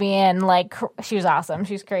lesbian. Like, she was awesome.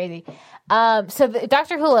 She was crazy. So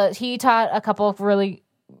Dr. Hula, he taught a couple of really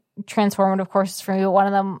transformative courses for me. One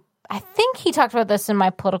of them, I think he talked about this in my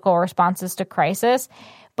political responses to crisis.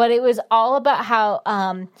 But it was all about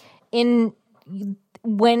how in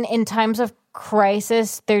times of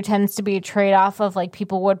crisis, there tends to be a trade-off of, like,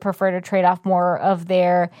 people would prefer to trade off more of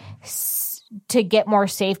to get more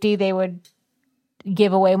safety. They would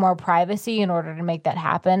give away more privacy in order to make that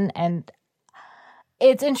happen. And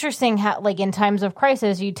it's interesting how, like, in times of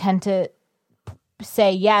crisis, you tend to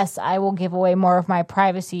say, yes, I will give away more of my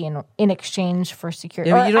privacy in exchange for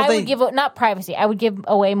security. Not privacy. I would give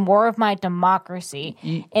away more of my democracy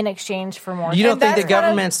in exchange for more. You don't think the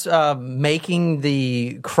government's making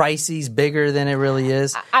the crises bigger than it really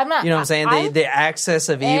is? I'm not. You know what I'm saying? The access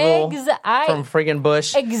of evil from friggin'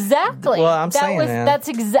 Bush. Exactly. Well, I'm saying, man. That's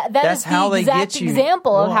the exact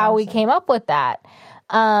example of how we came up with that.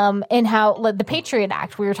 and how the Patriot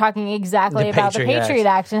Act. We were talking exactly about the Patriot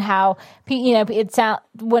Act and how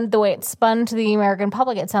the way it's spun to the American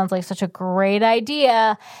public, it sounds like such a great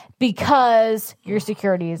idea because your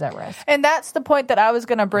security is at risk. And that's the point that I was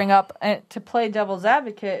going to bring up to play devil's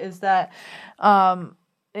advocate is that,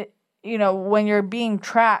 when you're being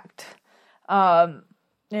tracked,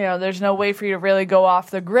 there's no way for you to really go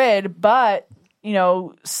off the grid, but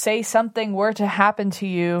say something were to happen to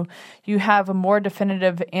you, you have a more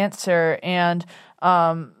definitive answer and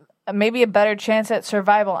maybe a better chance at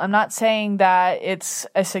survival. I'm not saying that it's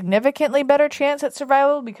a significantly better chance at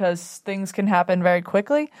survival because things can happen very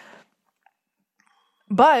quickly.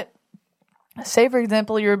 But say, for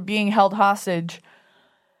example, you're being held hostage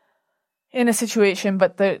in a situation,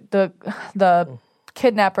 but the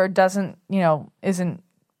kidnapper isn't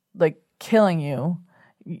like killing you.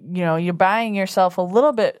 You're buying yourself a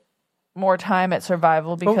little bit more time at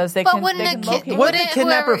survival because they can locate you. What if the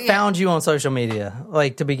kidnapper found you on social media,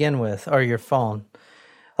 like to begin with, or your phone?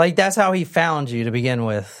 Like that's how he found you to begin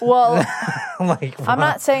with. Well, I'm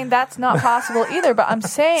not saying that's not possible either, but I'm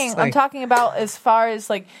saying I'm talking about as far as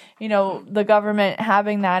the government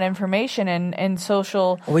having that information and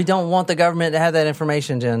social. We don't want the government to have that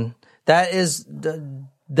information, Jen. That is an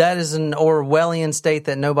Orwellian state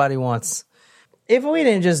that nobody wants. If we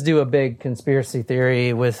didn't just do a big conspiracy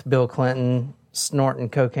theory with Bill Clinton snorting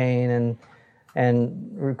cocaine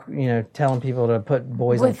and telling people to put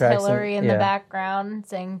boys on tracks. With Hillary in the background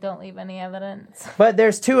saying, don't leave any evidence. But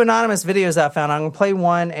there's 2 anonymous videos I found. I'm going to play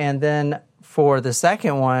one, and then for the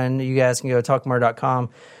second one, you guys can go to talkmurder.com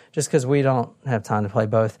just because we don't have time to play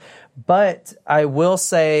both. But I will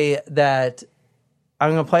say that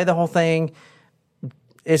I'm going to play the whole thing.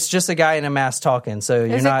 It's just a guy in a mask talking, so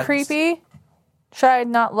you're not... Is it creepy? Should I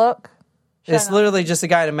not look? It's literally just a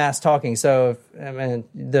guy in a mask talking, so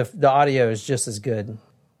the audio is just as good.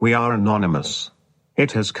 We are anonymous.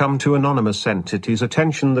 It has come to anonymous entities'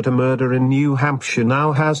 attention that a murder in New Hampshire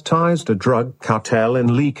now has ties to drug cartel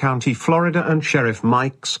in Lee County, Florida, and Sheriff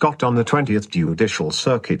Mike Scott on the 20th Judicial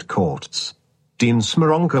Circuit Courts. Dean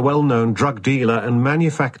Smoronka, a well-known drug dealer and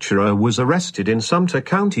manufacturer, was arrested in Sumter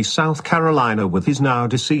County, South Carolina with his now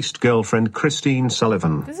deceased girlfriend Christine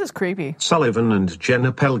Sullivan. This is creepy. Sullivan and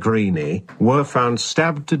Jenna Pellegrini were found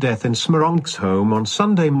stabbed to death in Smoronka's home on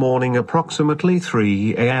Sunday morning approximately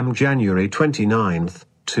 3 a.m. January 29th,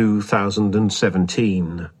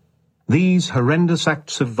 2017. These horrendous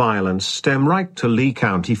acts of violence stem right to Lee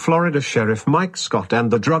County, Florida Sheriff Mike Scott and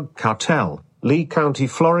the drug cartel. Lee County,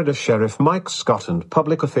 Florida Sheriff Mike Scott and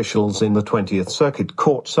public officials in the 20th Circuit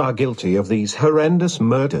Courts are guilty of these horrendous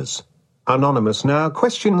murders. Anonymous now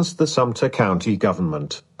questions the Sumter County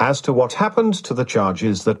government as to what happened to the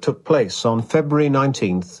charges that took place on February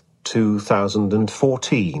 19,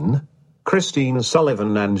 2014. Christine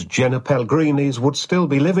Sullivan and Jenna Pellegrini's would still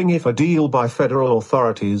be living if a deal by federal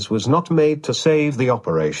authorities was not made to save the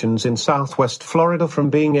operations in Southwest Florida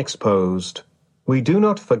from being exposed. We do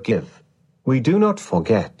not forgive. We do not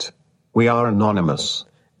forget. We are anonymous.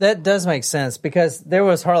 That does make sense because there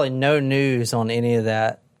was hardly no news on any of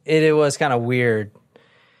that. It was kind of weird.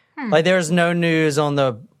 Like there was no news on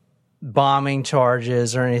the bombing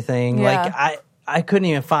charges or anything. Yeah. Like I couldn't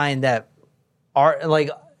even find that art. Like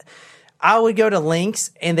I would go to links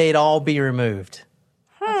and they'd all be removed.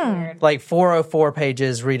 Like 404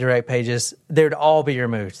 pages, redirect pages, they'd all be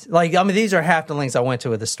removed. These are half the links I went to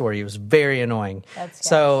with the story. It was very annoying.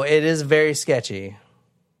 So it is very sketchy.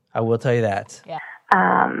 I will tell you that. Yeah.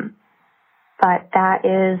 But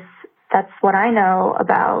that's what I know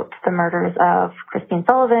about the murders of Christine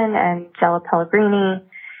Sullivan and Jenna Pellegrini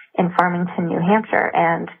in Farmington, New Hampshire.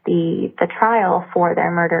 And the trial for their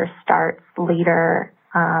murders starts later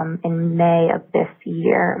in May or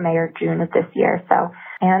June of this year.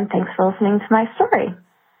 And thanks for listening to my story.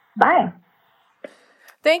 Bye.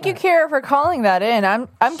 Thank you, Kira, for calling that in.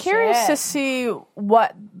 I'm curious to see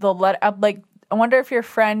what the letter. I wonder if your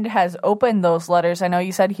friend has opened those letters. I know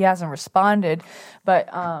you said he hasn't responded,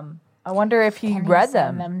 but I wonder if he read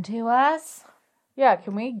them. Send them to us. Yeah,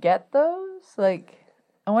 can we get those? I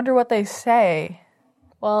wonder what they say.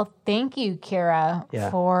 Well, thank you,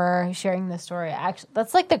 Kira, for sharing this story. Actually,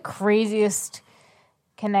 that's the craziest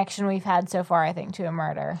connection we've had so far, I think, to a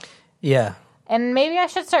murder. Yeah. And maybe I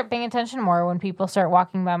should start paying attention more when people start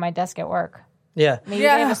walking by my desk at work. Yeah. Maybe they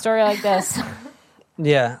have a story like this.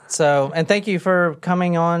 Yeah. So, and thank you for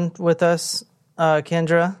coming on with us,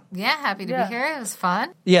 Kendra. Yeah, happy to be here. It was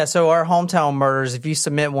fun. Yeah, so our hometown murders, if you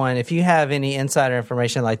submit one, if you have any insider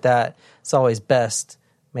information like that, it's always best.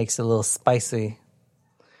 Makes it a little spicy.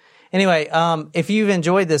 Anyway, if you've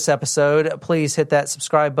enjoyed this episode, please hit that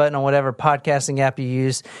subscribe button on whatever podcasting app you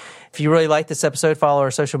use. If you really like this episode, follow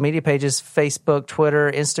our social media pages, Facebook, Twitter,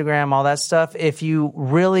 Instagram, all that stuff. If you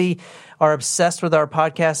really are obsessed with our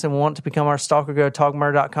podcast and want to become our stalker, go to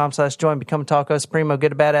talkmurder.com/join, become a Taco Supremo,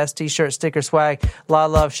 get a badass t-shirt, sticker, swag, a lot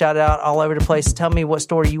of love, shout it out all over the place. Tell me what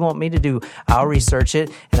story you want me to do. I'll research it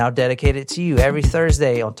and I'll dedicate it to you every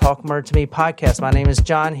Thursday on Talk Murder to Me podcast. My name is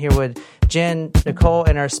John, here with Jen, Nicole,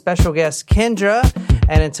 and our special guest, Kendra.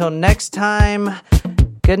 And until next time,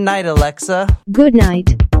 good night, Alexa. Good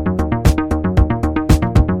night.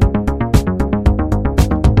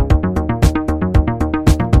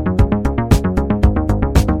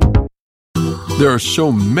 There are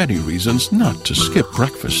so many reasons not to skip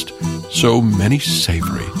breakfast. So many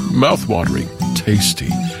savory, mouth-watering, tasty,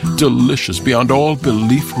 delicious beyond all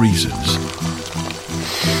belief reasons.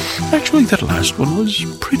 Actually, that last one was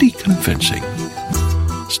pretty convincing.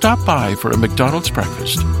 Stop by for a McDonald's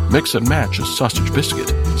breakfast. Mix and match a sausage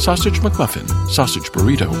biscuit, sausage McMuffin, sausage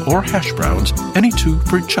burrito, or hash browns, any two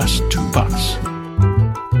for just $2.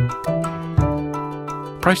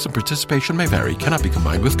 Price and participation may vary, cannot be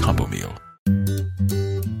combined with combo meal.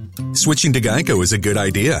 Switching to Geico is a good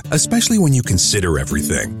idea, especially when you consider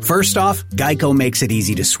everything. First off, Geico makes it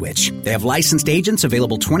easy to switch. They have licensed agents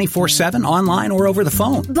available 24/7 online or over the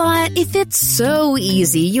phone. But if it's so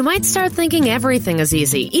easy, you might start thinking everything is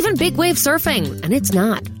easy, even big wave surfing. And it's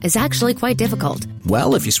not. It's actually quite difficult.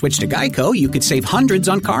 Well, if you switch to Geico, you could save hundreds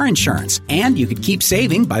on car insurance. And you could keep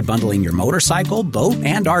saving by bundling your motorcycle, boat,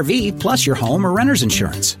 and RV, plus your home or renter's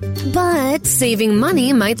insurance. But saving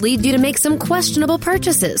money might lead you to make some questionable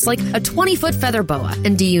purchases, like a 20-foot feather boa.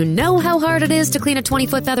 And do you know how hard it is to clean a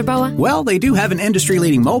 20-foot feather boa? Well, they do have an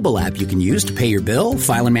industry-leading mobile app you can use to pay your bill,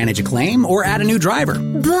 file and manage a claim, or add a new driver.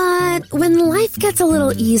 But when life gets a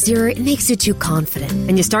little easier, it makes you too confident,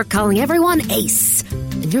 and you start calling everyone Ace.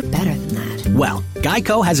 And you're better than that. Well,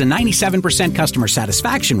 Geico has a 97% customer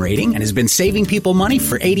satisfaction rating and has been saving people money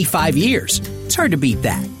for 85 years. It's hard to beat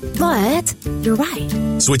that. But you're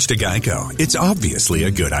right. Switch to Geico. It's obviously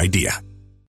a good idea.